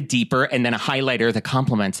little bit deeper, and then a highlighter that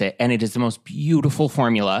complements it. And it is the most beautiful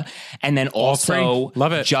formula. And then also,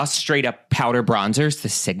 love it. Just straight up powder bronzers, the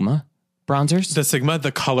Sigma bronzers. The Sigma,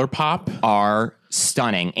 the Color Pop are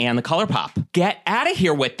stunning. And the Color Pop. Get out of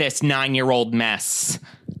here with this 9-year-old mess.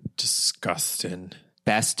 Disgusting.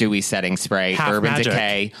 Best dewy setting spray. Half Urban Magic.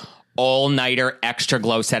 Decay. All-nighter extra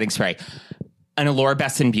glow setting spray. An Allure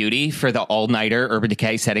Best in Beauty for the all-nighter Urban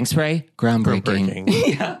Decay setting spray.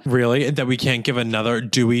 Groundbreaking. Yeah. Really? That we can't give another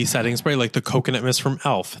dewy setting spray like the Coconut Mist from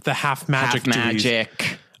e.l.f. The Half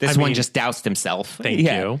Magic. This one just doused himself. Thank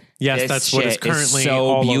you. Yes, that's what is currently so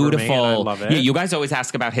all beautiful. Over me, and I love it. Yeah, you guys always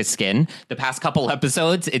ask about his skin. The past couple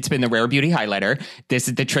episodes, it's been the Rare Beauty highlighter. This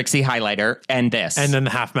is the Trixie highlighter, and this, and then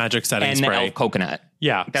the Half Magic setting and spray, the e.l.f. coconut.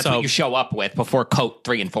 Yeah, that's what you show up with before coat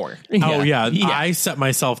 3 and 4. Oh yeah, I set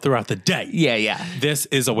myself throughout the day. Yeah. This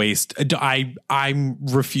is a waste. I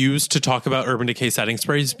refuse to talk about Urban Decay setting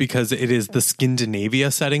sprays because it is the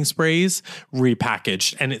Scandinavia setting sprays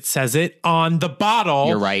repackaged, and it says it on the bottle.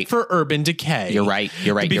 You're right. For Urban Decay. You're right.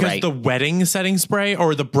 Because the wedding setting spray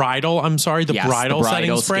or the bridal, bridal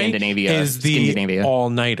setting spray is the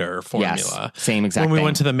all-nighter formula. Yes, same exact When we thing.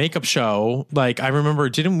 went to the makeup show, like I remember,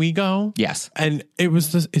 didn't we go? Yes. And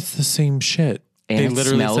it's the same shit. And they it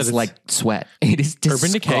literally smells like sweat. It is disgusting.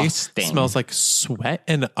 Urban Decay smells like sweat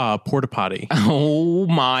and porta potty. Oh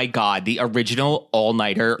my God. The original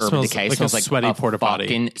all-nighter Urban Decay smells like sweaty porta potty.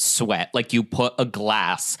 Fucking sweat. Like you put a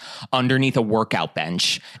glass underneath a workout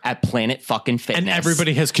bench at Planet fucking Fitness. And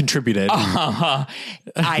everybody has contributed.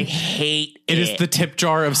 I hate it. It is the tip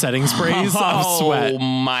jar of setting sprays of sweat. Oh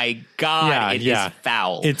my God. It is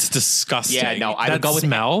foul. It's disgusting. Yeah, no, I would that go with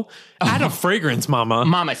smell. Add a fragrance, mama.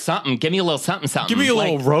 Mama, something. Give me a little something. Give me a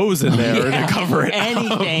little rose in there to cover it.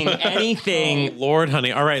 Anything. Oh, Lord,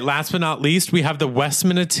 honey. All right. Last but not least, we have the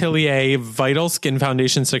Westman Atelier Vital Skin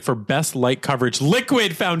Foundation Stick for best light coverage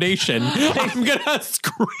liquid foundation. I'm gonna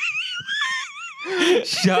scream.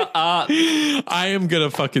 Shut up. I am gonna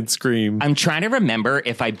fucking scream. I'm trying to remember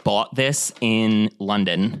if I bought this in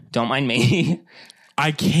London. Don't mind me.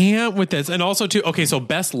 I can't with this. And also too, okay, so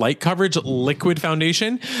best light coverage liquid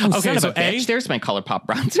foundation. Okay, so there's my ColourPop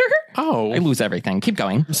bronzer. Oh. I lose everything. Keep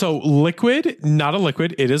going. So liquid, not a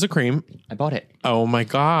liquid. It is a cream. I bought it. Oh my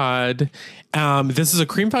God. This is a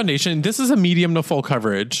cream foundation. This is a medium to full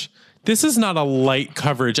coverage. This is not a light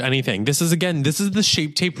coverage anything. This is the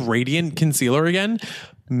Shape Tape Radiant Concealer again.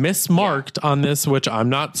 Mismarked on this, which I'm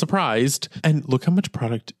not surprised. And look how much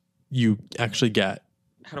product you actually get.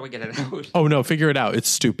 How do I get it out? Oh, no, figure it out. It's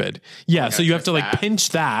stupid. Yeah, so you have to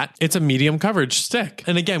pinch that. It's a medium coverage stick.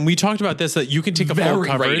 And again, we talked about this, that you can take a full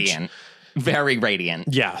coverage. Very radiant.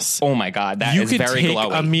 Yes. Oh my God, that is very glowy. You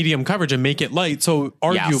could take a medium coverage and make it light. So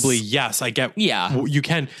arguably, yes, I get. Yeah, you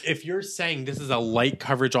can. If you're saying this is a light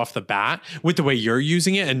coverage off the bat with the way you're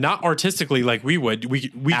using it, and not artistically like we would, we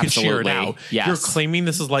could share it out. Yes. You're claiming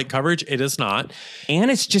this is light coverage. It is not, and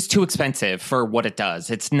it's just too expensive for what it does.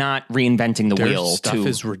 It's not reinventing the wheel. Stuff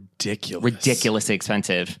is ridiculous, ridiculously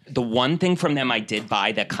expensive. The one thing from them I did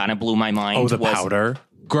buy that kind of blew my mind. Oh, the powder,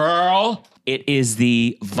 girl. It is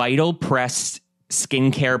the Vital Pressed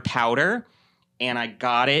Skincare Powder, and I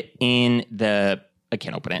got it in I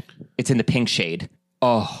can't open it. It's in the pink shade.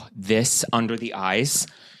 Oh, this under the eyes,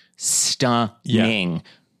 stunning. Yeah.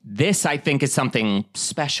 This, I think, is something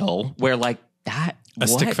special where like that.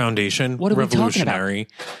 Stick foundation. What are revolutionary. We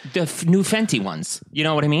talking about? The new Fenty ones. You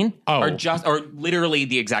know what I mean? Oh. Or literally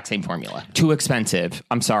the exact same formula. Too expensive.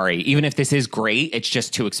 I'm sorry. Even if this is great, it's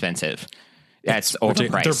just too expensive. That's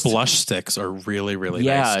overpriced. Their blush sticks are really, really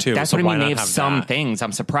nice too. That's what I mean. They have some things.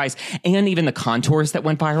 I'm surprised. And even the contours that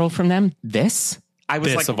went viral from them. I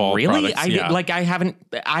was like, really? I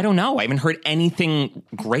don't know. I haven't heard anything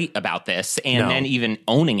great about this. And then even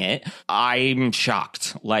owning it, I'm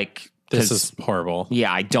shocked. Like, This is horrible.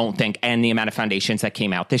 Yeah, I don't think, and the amount of foundations that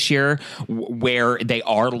came out this year where they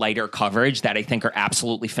are lighter coverage that I think are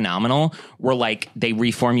absolutely phenomenal were like, they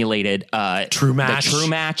reformulated True Match. The True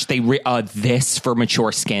Match. They this for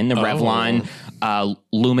mature skin, the Revlon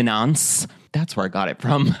Luminance. That's where I got it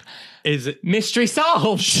from. Is it Mystery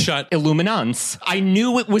solved? Shut. Illuminance. I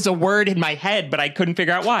knew it was a word in my head, but I couldn't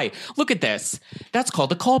figure out why. Look at this. That's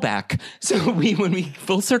called a callback. So when we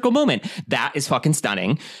full circle moment, that is fucking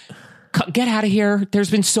stunning. Get out of here. There's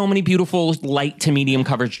been so many beautiful light to medium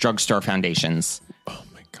coverage drugstore foundations. Oh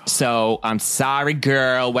my God. So I'm sorry,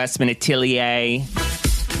 girl, Westman Atelier.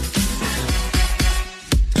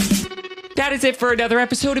 That is it for another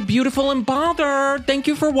episode of Beautiful and Bothered. Thank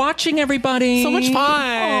you for watching, everybody. So much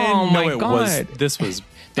fun. Oh my God. This was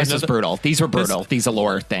brutal. These were brutal. These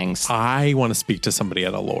Allure things. I want to speak to somebody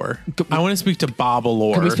at Allure. I want to speak to Bob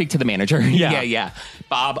Allure. Can we speak to the manager? Yeah. Yeah.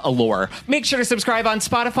 Bob Allure. Make sure to subscribe on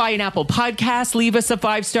Spotify and Apple Podcasts. Leave us a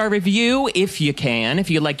 5-star review if you can. If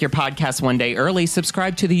you like your podcast one day early,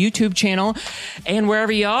 subscribe to the YouTube channel. And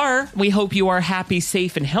wherever you are, we hope you are happy,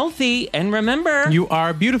 safe, and healthy. And remember, you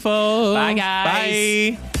are beautiful. Bye,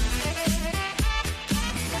 guys. Bye.